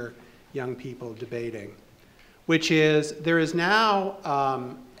I hear young people debating, which is there is now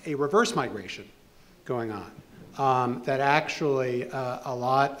a reverse migration going on. That actually a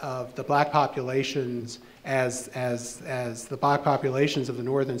lot of the black populations, as the black populations of the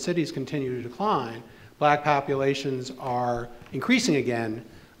northern cities continue to decline, black populations are increasing again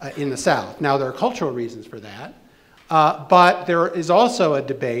in the South. Now, there are cultural reasons for that, but there is also a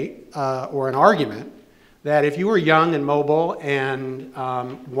debate or an argument that if you were young and mobile and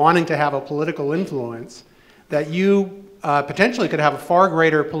wanting to have a political influence, that you potentially could have a far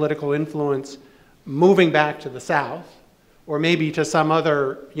greater political influence moving back to the South, or maybe to some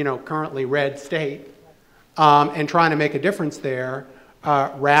other, currently red state, and trying to make a difference there,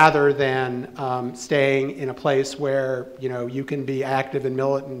 rather than staying in a place where, you can be active and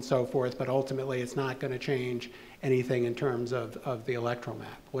militant and so forth, but ultimately it's not going to change anything in terms of the electoral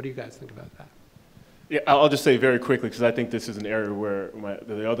map. What do you guys think about that? Yeah, I'll just say very quickly, because I think this is an area where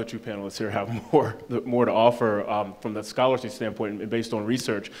the other two panelists here have more to offer from the scholarship standpoint and based on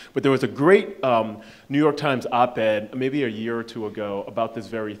research. But there was a great New York Times op-ed maybe a year or two ago about this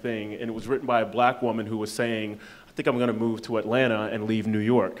very thing, and it was written by a black woman who was saying, I think I'm going to move to Atlanta and leave New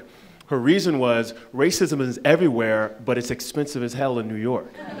York. Her reason was, racism is everywhere, but it's expensive as hell in New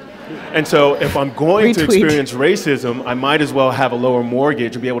York. And so if I'm going to experience racism, I might as well have a lower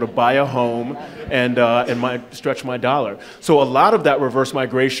mortgage and be able to buy a home and stretch my dollar. So a lot of that reverse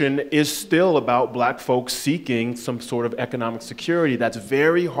migration is still about black folks seeking some sort of economic security that's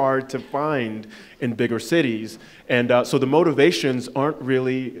very hard to find in bigger cities. And so the motivations aren't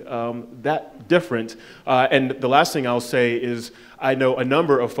really that different. And the last thing I'll say is I know a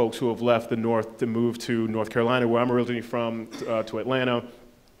number of folks who have left the North to move to North Carolina, where I'm originally from, to Atlanta,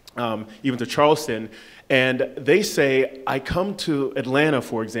 even to Charleston, and they say, I come to Atlanta,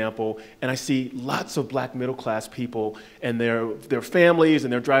 for example, and I see lots of black middle-class people and their families,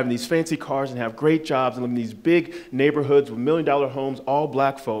 and they're driving these fancy cars and have great jobs and live in these big neighborhoods with million-dollar homes, all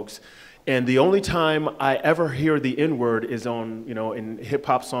black folks. And the only time I ever hear the N-word is on, in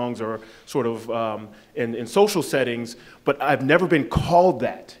hip-hop songs or sort of in social settings, but I've never been called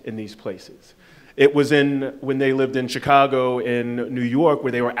that in these places. It was when they lived in Chicago, in New York,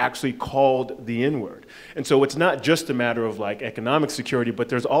 where they were actually called the N-word. And so it's not just a matter of like economic security, but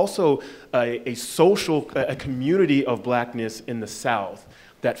there's also a community of blackness in the South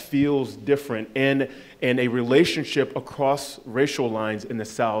that feels different, and a relationship across racial lines in the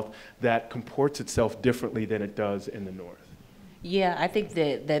South that comports itself differently than it does in the North. Yeah, I think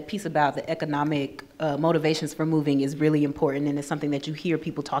that piece about the economic motivations for moving is really important, and it's something that you hear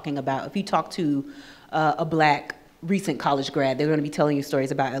people talking about. If you talk to a black recent college grad, they're going to be telling you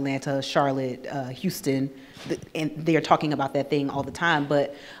stories about Atlanta, Charlotte, Houston, and they are talking about that thing all the time.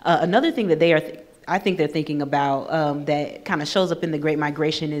 But another thing that I think they're thinking about that kind of shows up in the Great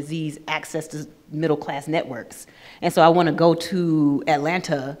Migration is these access to middle-class networks. And so I want to go to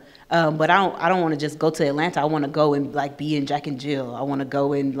Atlanta, but I don't want to just go to Atlanta. I want to go and like be in Jack and Jill. I want to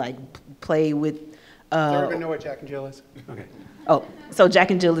go and like play with. Does everybody know what Jack and Jill is? Okay. Oh, so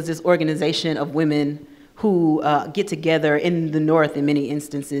Jack and Jill is this organization of women who get together in the North in many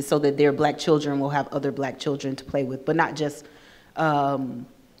instances so that their black children will have other black children to play with, but not just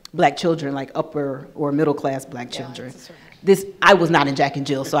black children, like upper or middle class black children. I was not in Jack and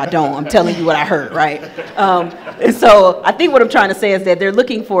Jill, so I don't. I'm telling you what I heard, right? And so I think what I'm trying to say is that they're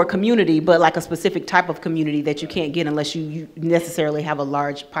looking for a community, but like a specific type of community that you can't get unless you necessarily have a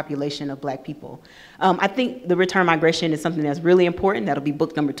large population of Black people. I think the return migration is something that's really important. That'll be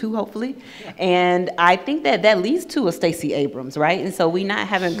book number 2, hopefully. And I think that leads to a Stacey Abrams, right? And so we're not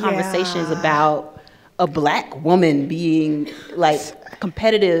having conversations about a Black woman being like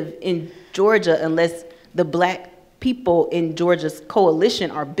competitive in Georgia unless the Black people in Georgia's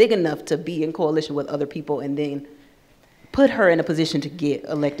coalition are big enough to be in coalition with other people and then put her in a position to get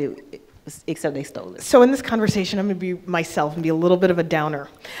elected, except they stole it. So in this conversation, I'm going to be myself and be a little bit of a downer.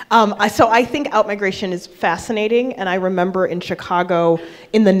 So I think outmigration is fascinating, and I remember in Chicago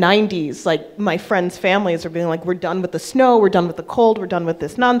in the 90s, like my friends' families are being like, we're done with the snow, we're done with the cold, we're done with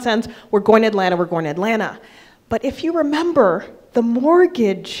this nonsense, we're going to Atlanta, we're going to Atlanta. But if you remember the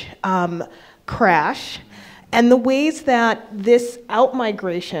mortgage crash, and the ways that this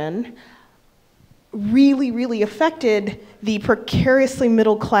outmigration really, really affected the precariously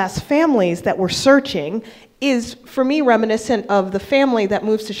middle-class families that were searching is, for me, reminiscent of the family that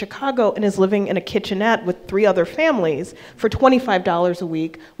moves to Chicago and is living in a kitchenette with 3 other families for $25 a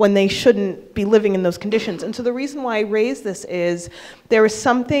week when they shouldn't be living in those conditions. And so the reason why I raise this is there is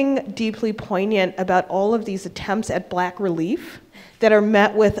something deeply poignant about all of these attempts at Black relief that are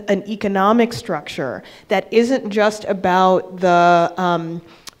met with an economic structure that isn't just about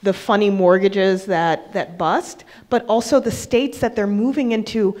the funny mortgages that bust, but also the states that they're moving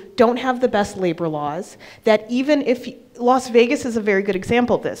into don't have the best labor laws, that even if, Las Vegas is a very good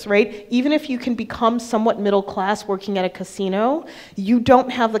example of this, right? Even if you can become somewhat middle class working at a casino, you don't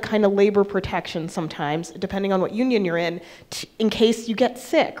have the kind of labor protection sometimes, depending on what union you're in case you get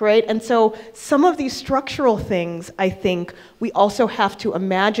sick, right? And so some of these structural things, I think, we also have to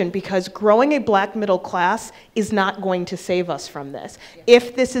imagine, because growing a Black middle class is not going to save us from this.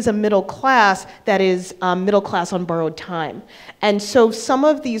 If this is a middle class that is middle class on borrowed time. And so some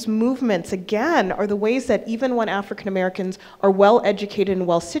of these movements, again, are the ways that even when African Americans are well educated and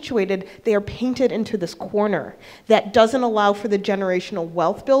well situated, they are painted into this corner that doesn't allow for the generational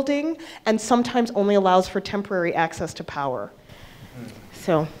wealth building and sometimes only allows for temporary access to power.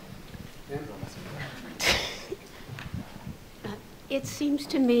 So. It seems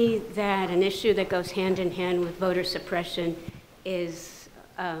to me that an issue that goes hand in hand with voter suppression is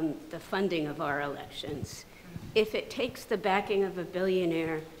the funding of our elections. If it takes the backing of a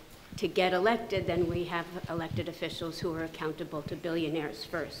billionaire to get elected, then we have elected officials who are accountable to billionaires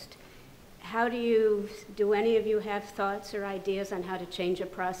first. Do any of you have thoughts or ideas on how to change a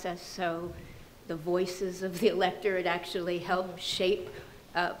process so the voices of the electorate actually help shape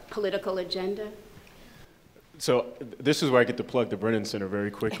a political agenda? So this is where I get to plug the Brennan Center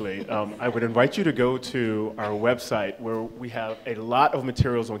very quickly. I would invite you to go to our website where we have a lot of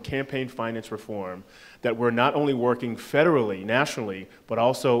materials on campaign finance reform that we're not only working federally, nationally, but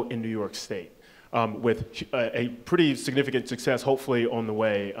also in New York State with a pretty significant success hopefully on the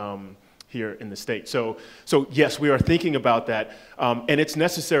way here in the state. So yes, we are thinking about that, and it's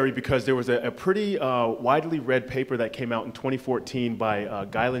necessary because there was a pretty widely read paper that came out in 2014 by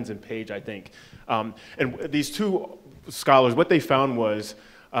Guylands and Page, I think. And these 2 scholars, what they found was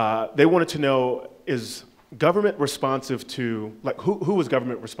they wanted to know, is government responsive to, like, who is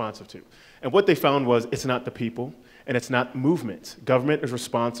government responsive to? And what they found was it's not the people and it's not movements. Government is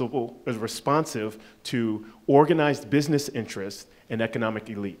responsive to organized business interests and economic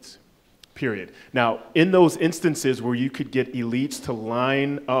elites, period. Now, in those instances where you could get elites to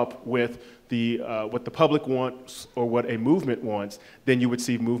line up with what the public wants or what a movement wants, then you would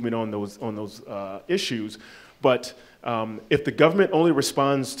see movement on those issues. But if the government only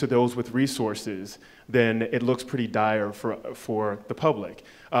responds to those with resources, then it looks pretty dire for the public.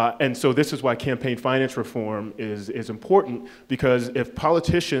 And so this is why campaign finance reform is important, because if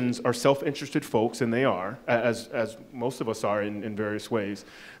politicians are self-interested folks, and they are, as most of us are in various ways,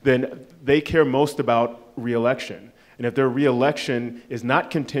 then they care most about re-election. And if their re-election is not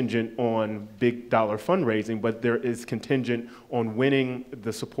contingent on big dollar fundraising, but there is contingent on winning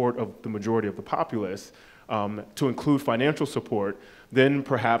the support of the majority of the populace, to include financial support, then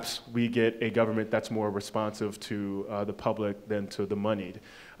perhaps we get a government that's more responsive to the public than to the moneyed.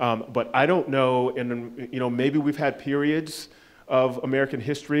 But I don't know, and maybe we've had periods of American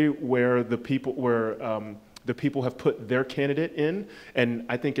history where the people have put their candidate in, and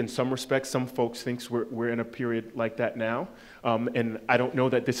I think in some respects, some folks think we're in a period like that now, and I don't know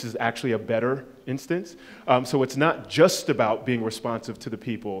that this is actually a better instance. So it's not just about being responsive to the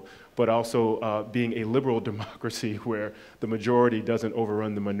people, but also being a liberal democracy where the majority doesn't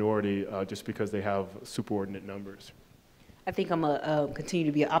overrun the minority just because they have superordinate numbers. I think I'm going to continue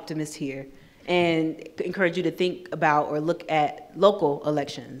to be an optimist here and encourage you to think about or look at local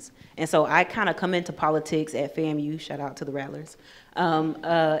elections. And so I kind of come into politics at FAMU, shout out to the Rattlers.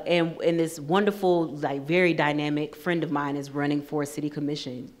 And this wonderful, like very dynamic friend of mine is running for a city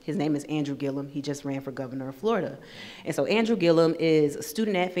commission. His name is Andrew Gillum. He just ran for governor of Florida. And so Andrew Gillum is a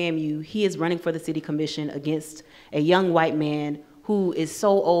student at FAMU. He is running for the city commission against a young white man who is so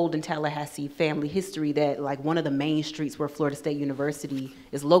old in Tallahassee family history that like one of the main streets where Florida State University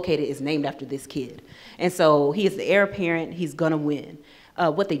is located is named after this kid. And so he is the heir apparent, he's gonna win.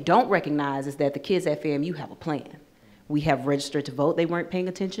 What they don't recognize is that the kids at FAMU have a plan. We have registered to vote, they weren't paying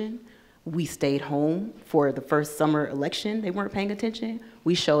attention. We stayed home for the first summer election, they weren't paying attention.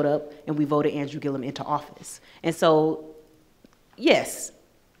 We showed up and we voted Andrew Gillum into office. And so, yes,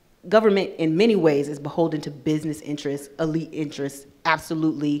 government in many ways is beholden to business interests, elite interests,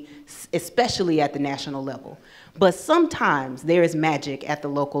 absolutely, especially at the national level. But sometimes there is magic at the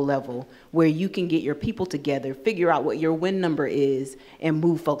local level where you can get your people together, figure out what your win number is, and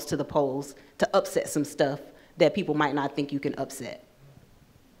move folks to the polls to upset some stuff that people might not think you can upset.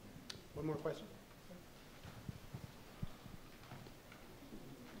 One more question.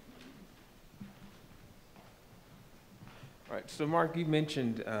 All right, so Mark, you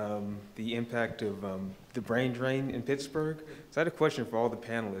mentioned the impact of the brain drain in Pittsburgh. So I had a question for all the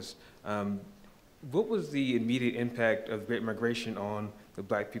panelists. What was the immediate impact of Great Migration on the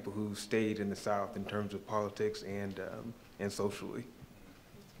Black people who stayed in the South in terms of politics and socially?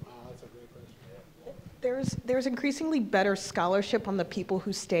 That's a great question. There's increasingly better scholarship on the people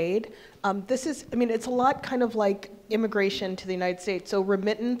who stayed. It's a lot kind of like immigration to the United States. So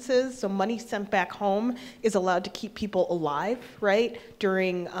remittances, so money sent back home is allowed to keep people alive, right?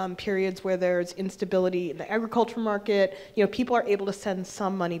 During periods where there's instability in the agriculture market, people are able to send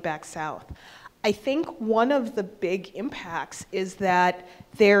some money back south. I think one of the big impacts is that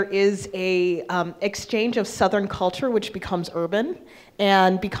there is a exchange of Southern culture which becomes urban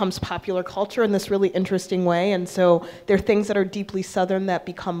and becomes popular culture in this really interesting way. And so there are things that are deeply Southern that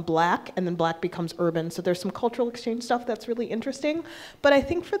become Black, and then Black becomes urban. So there's some cultural exchange stuff that's really interesting. But I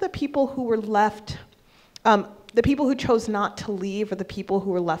think for the people who were left, the people who chose not to leave or the people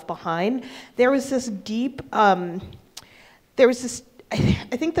who were left behind, there was this deep,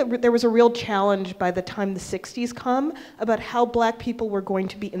 I think that there was a real challenge by the time the 60s come about how Black people were going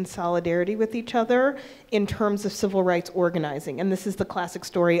to be in solidarity with each other in terms of civil rights organizing. And this is the classic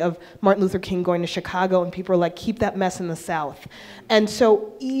story of Martin Luther King going to Chicago and people are like, keep that mess in the South. And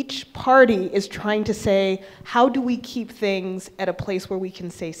so each party is trying to say, how do we keep things at a place where we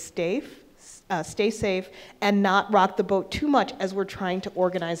can stay safe and not rock the boat too much as we're trying to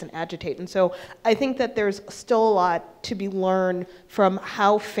organize and agitate. And so I think that there's still a lot to be learned from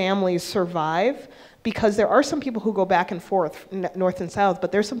how families survive, because there are some people who go back and forth, north and south,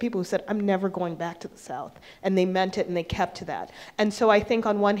 but there's some people who said, I'm never going back to the South. And they meant it and they kept to that. And so I think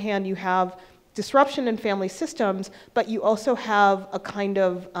on one hand you have disruption in family systems, but you also have a kind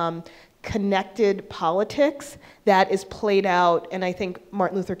of connected politics that is played out, and I think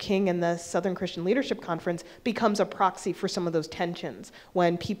Martin Luther King and the Southern Christian Leadership Conference becomes a proxy for some of those tensions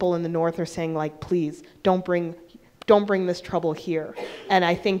when people in the North are saying, like, please, don't bring this trouble here. And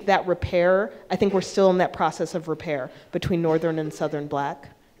I think that repair, I think we're still in that process of repair between Northern and Southern Black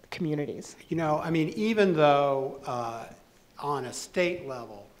communities. Even though on a state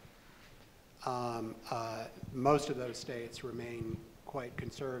level, most of those states remain quite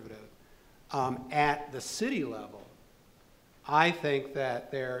conservative, at the city level, I think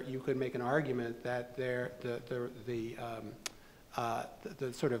that you could make an argument that the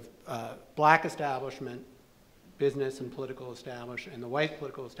sort of Black establishment, business and political establishment, and the white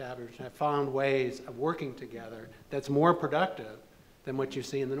political establishment have found ways of working together that's more productive than what you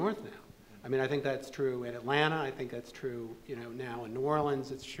see in the North now. I think that's true in Atlanta. I think that's true, now in New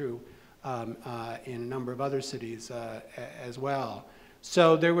Orleans. It's true in a number of other cities as well.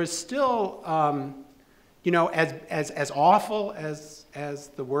 So there was still, as awful as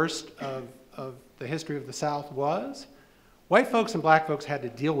the worst of the history of the South was, white folks and Black folks had to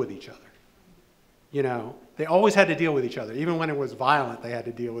deal with each other. They always had to deal with each other. Even when it was violent, they had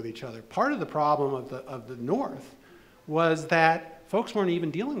to deal with each other. Part of the problem of the North was that folks weren't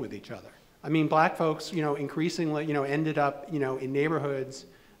even dealing with each other. Black folks, increasingly, ended up, in neighborhoods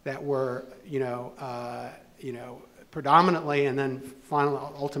that were, predominantly and then finally,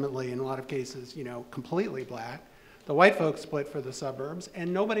 ultimately, in a lot of cases, completely Black. The white folks split for the suburbs,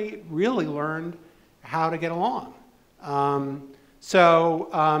 and nobody really learned how to get along. It's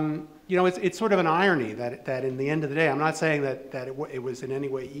sort of an irony that in the end of the day, I'm not saying that it was in any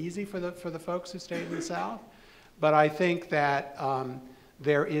way easy for the folks who stayed in the South, but I think that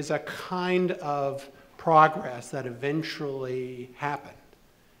there is a kind of progress that eventually happened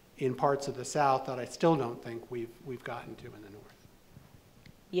in parts of the South that I still don't think we've gotten to in the North.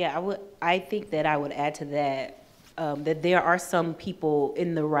 Yeah, I think that I would add to that that there are some people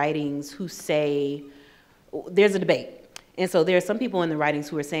in the writings who say, there's a debate. And so there are some people in the writings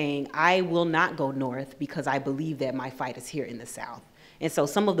who are saying, I will not go north because I believe that my fight is here in the South. And so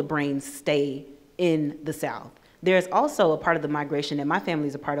some of the brains stay in the South. There's also a part of the migration that my family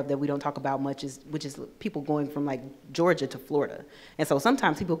is a part of that we don't talk about much, which is people going from like Georgia to Florida. And so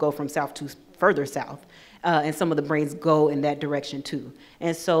sometimes people go from south to further south, and some of the brains go in that direction too.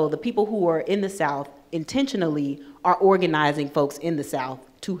 And so the people who are in the South intentionally are organizing folks in the South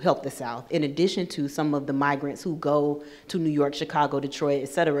to help the South, in addition to some of the migrants who go to New York, Chicago, Detroit, et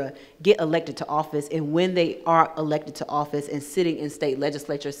cetera, get elected to office, and when they are elected to office and sitting in state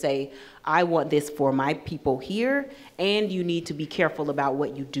legislatures say, I want this for my people here, and you need to be careful about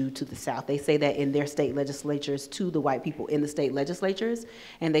what you do to the South. They say that in their state legislatures to the white people in the state legislatures,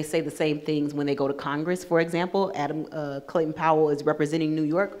 and they say the same things when they go to Congress, for example. Adam Clayton Powell is representing New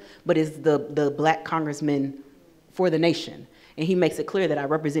York, but is the black congressman for the nation. And he makes it clear that I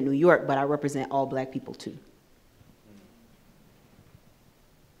represent New York, but I represent all black people too.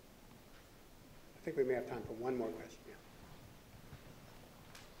 I think we may have time for one more question. Yeah.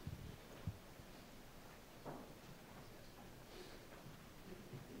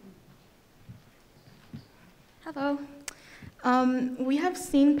 Hello. We have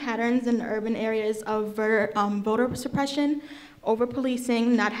seen patterns in urban areas of voter suppression,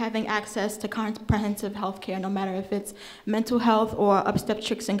 over-policing, not having access to comprehensive health care, no matter if it's mental health or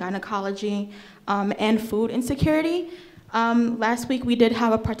obstetrics and gynecology, and food insecurity. Last week, we did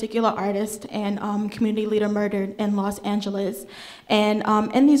have a particular artist and community leader murdered in Los Angeles. And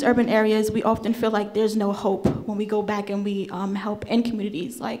in these urban areas, we often feel like there's no hope when we go back and we help in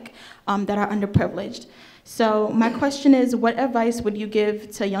communities like that are underprivileged. So my question is, what advice would you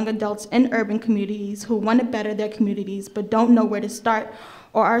give to young adults in urban communities who want to better their communities but don't know where to start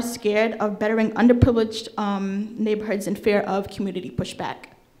or are scared of bettering underprivileged neighborhoods in fear of community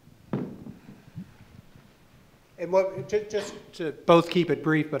pushback? And just to both keep it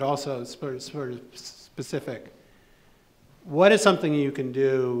brief but also sort of specific, what is something you can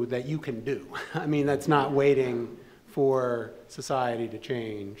do that you can do? I mean, that's not waiting for society to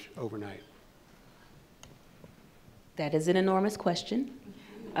change overnight. That is an enormous question.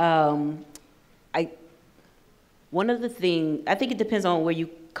 One of the things, I think it depends on where you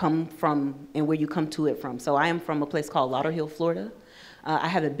come from and where you come to it from. So I am from a place called Lauderhill, Florida. I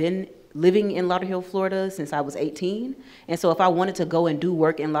haven't been living in Lauderhill, Florida since I was 18. And so if I wanted to go and do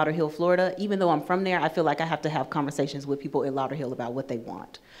work in Lauderhill, Florida, even though I'm from there, I feel like I have to have conversations with people in Lauderhill about what they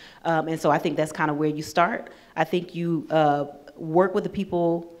want. And so I think that's kind of where you start. I think you work with the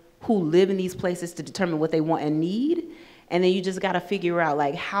people who live in these places to determine what they want and need. And then you just gotta figure out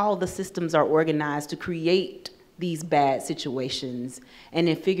like how the systems are organized to create these bad situations, and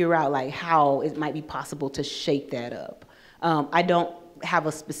then figure out like how it might be possible to shake that up. I don't have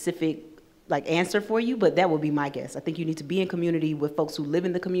a specific like answer for you, but that would be my guess. I think you need to be in community with folks who live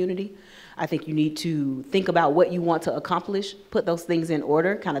in the community. I think you need to think about what you want to accomplish, put those things in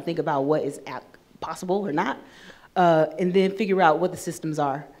order, kind of think about what is possible or not, and then figure out what the systems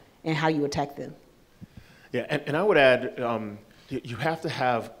are and how you attack them. Yeah, and I would add, you have to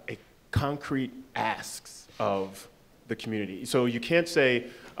have a concrete asks of the community. So you can't say,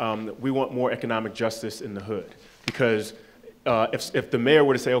 we want more economic justice in the hood, because if the mayor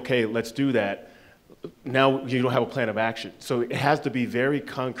were to say, okay, let's do that, now you don't have a plan of action. So it has to be very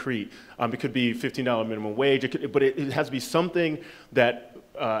concrete. It could be $15 minimum wage, but it has to be something that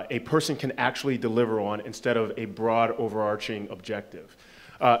a person can actually deliver on instead of a broad overarching objective.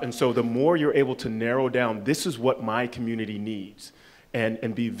 And so the more you're able to narrow down, this is what my community needs,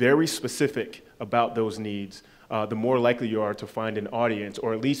 and be very specific about those needs, the more likely you are to find an audience,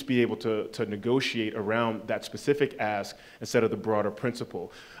 or at least be able to negotiate around that specific ask instead of the broader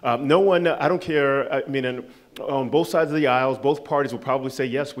principle. No one, I don't care, I mean, on both sides of the aisles, both parties will probably say,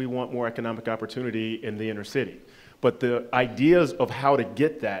 yes, we want more economic opportunity in the inner city. But the ideas of how to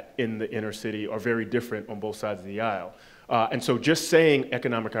get that in the inner city are very different on both sides of the aisle. And so just saying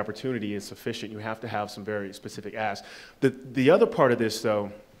economic opportunity is sufficient. You have to have some very specific asks. The other part of this,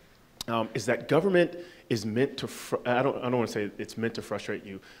 though, is that government is meant to, I don't want to say it's meant to frustrate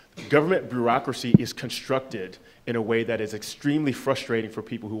you. Government bureaucracy is constructed in a way that is extremely frustrating for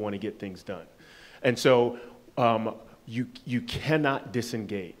people who want to get things done. And so you cannot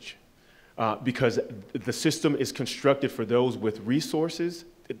disengage because the system is constructed for those with resources,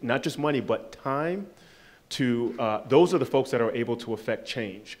 not just money, but time, those are the folks that are able to affect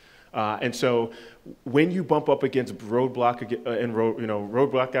change. And so when you bump up against roadblock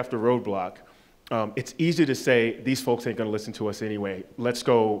after roadblock, it's easy to say, these folks ain't gonna listen to us anyway. Let's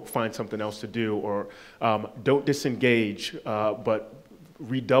go find something else to do, or don't disengage, but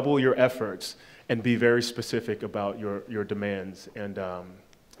redouble your efforts and be very specific about your demands and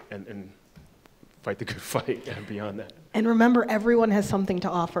fight the good fight and beyond that. And remember, everyone has something to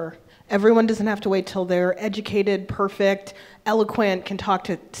offer. Everyone doesn't have to wait till they're educated, perfect, eloquent, can talk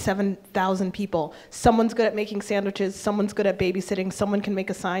to 7,000 people. Someone's good at making sandwiches, someone's good at babysitting, someone can make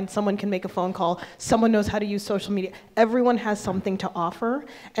a sign, someone can make a phone call, someone knows how to use social media. Everyone has something to offer.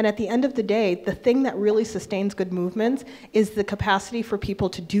 And at the end of the day, the thing that really sustains good movements is the capacity for people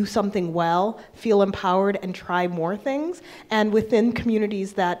to do something well, feel empowered, and try more things. And within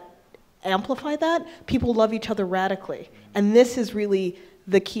communities that amplify that, people love each other radically. And this is really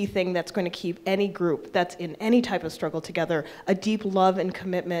the key thing that's going to keep any group that's in any type of struggle together, a deep love and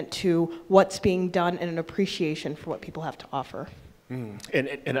commitment to what's being done and an appreciation for what people have to offer.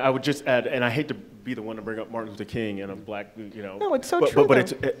 And I would just add, and I hate to be the one to bring up Martin Luther King and a black, No, it's so true. But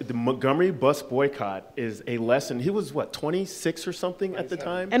it's, the Montgomery bus boycott is a lesson. He was, what, 26 or something at the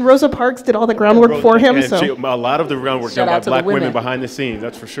time? And Rosa Parks did all the groundwork for him. And so a lot of the groundwork done by black women behind the scenes,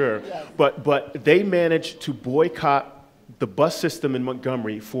 that's for sure. Yeah. But they managed to boycott the bus system in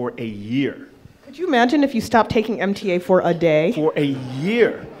Montgomery for a year. Could you imagine if you stopped taking MTA for a day? For a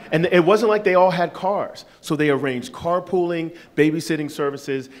year. And it wasn't like they all had cars. So they arranged carpooling, babysitting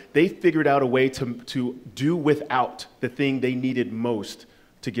services. They figured out a way to do without the thing they needed most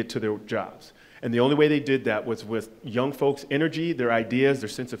to get to their jobs. And the only way they did that was with young folks' energy, their ideas, their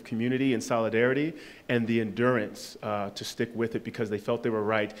sense of community and solidarity, and the endurance to stick with it because they felt they were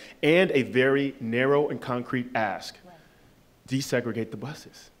right, and a very narrow and concrete ask. Desegregate the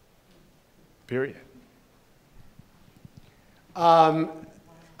buses, period. I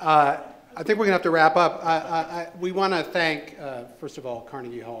think we're going to have to wrap up. We want to thank, first of all,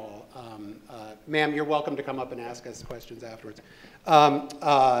 Carnegie Hall. Ma'am, you're welcome to come up and ask us questions afterwards,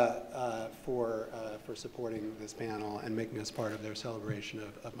 for supporting this panel and making us part of their celebration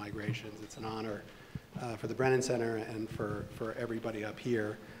of migrations. It's an honor for the Brennan Center and for everybody up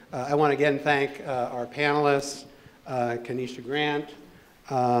here. I want to again thank our panelists, Keneshia Grant,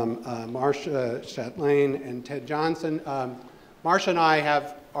 Marcia, Chatelain, and Ted Johnson. Marcia and I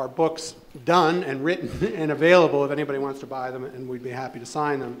have our books done and written and available if anybody wants to buy them, and we'd be happy to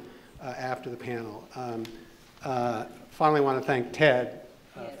sign them after the panel. Finally, I want to thank Ted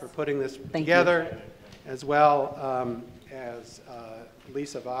for putting this together, as well as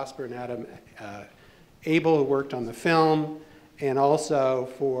Lisa Vosper and Adam Abel, who worked on the film, and also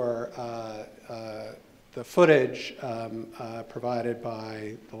for the footage provided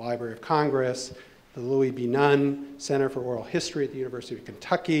by the Library of Congress, the Louis B. Nunn Center for Oral History at the University of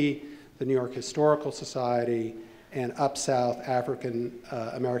Kentucky, the New York Historical Society, and Up South African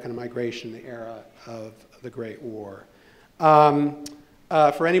American Migration in the era of the Great War.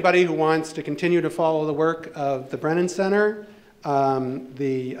 For anybody who wants to continue to follow the work of the Brennan Center,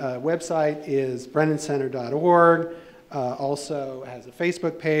 the website is brennancenter.org. Also has a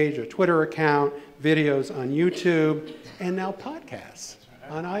Facebook page, a Twitter account, videos on YouTube, and now podcasts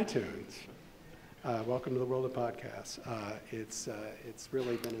on iTunes. Welcome to the world of podcasts. It's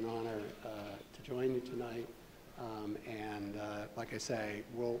really been an honor to join you tonight. And like I say,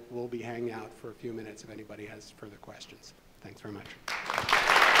 we'll be hanging out for a few minutes if anybody has further questions. Thanks very much.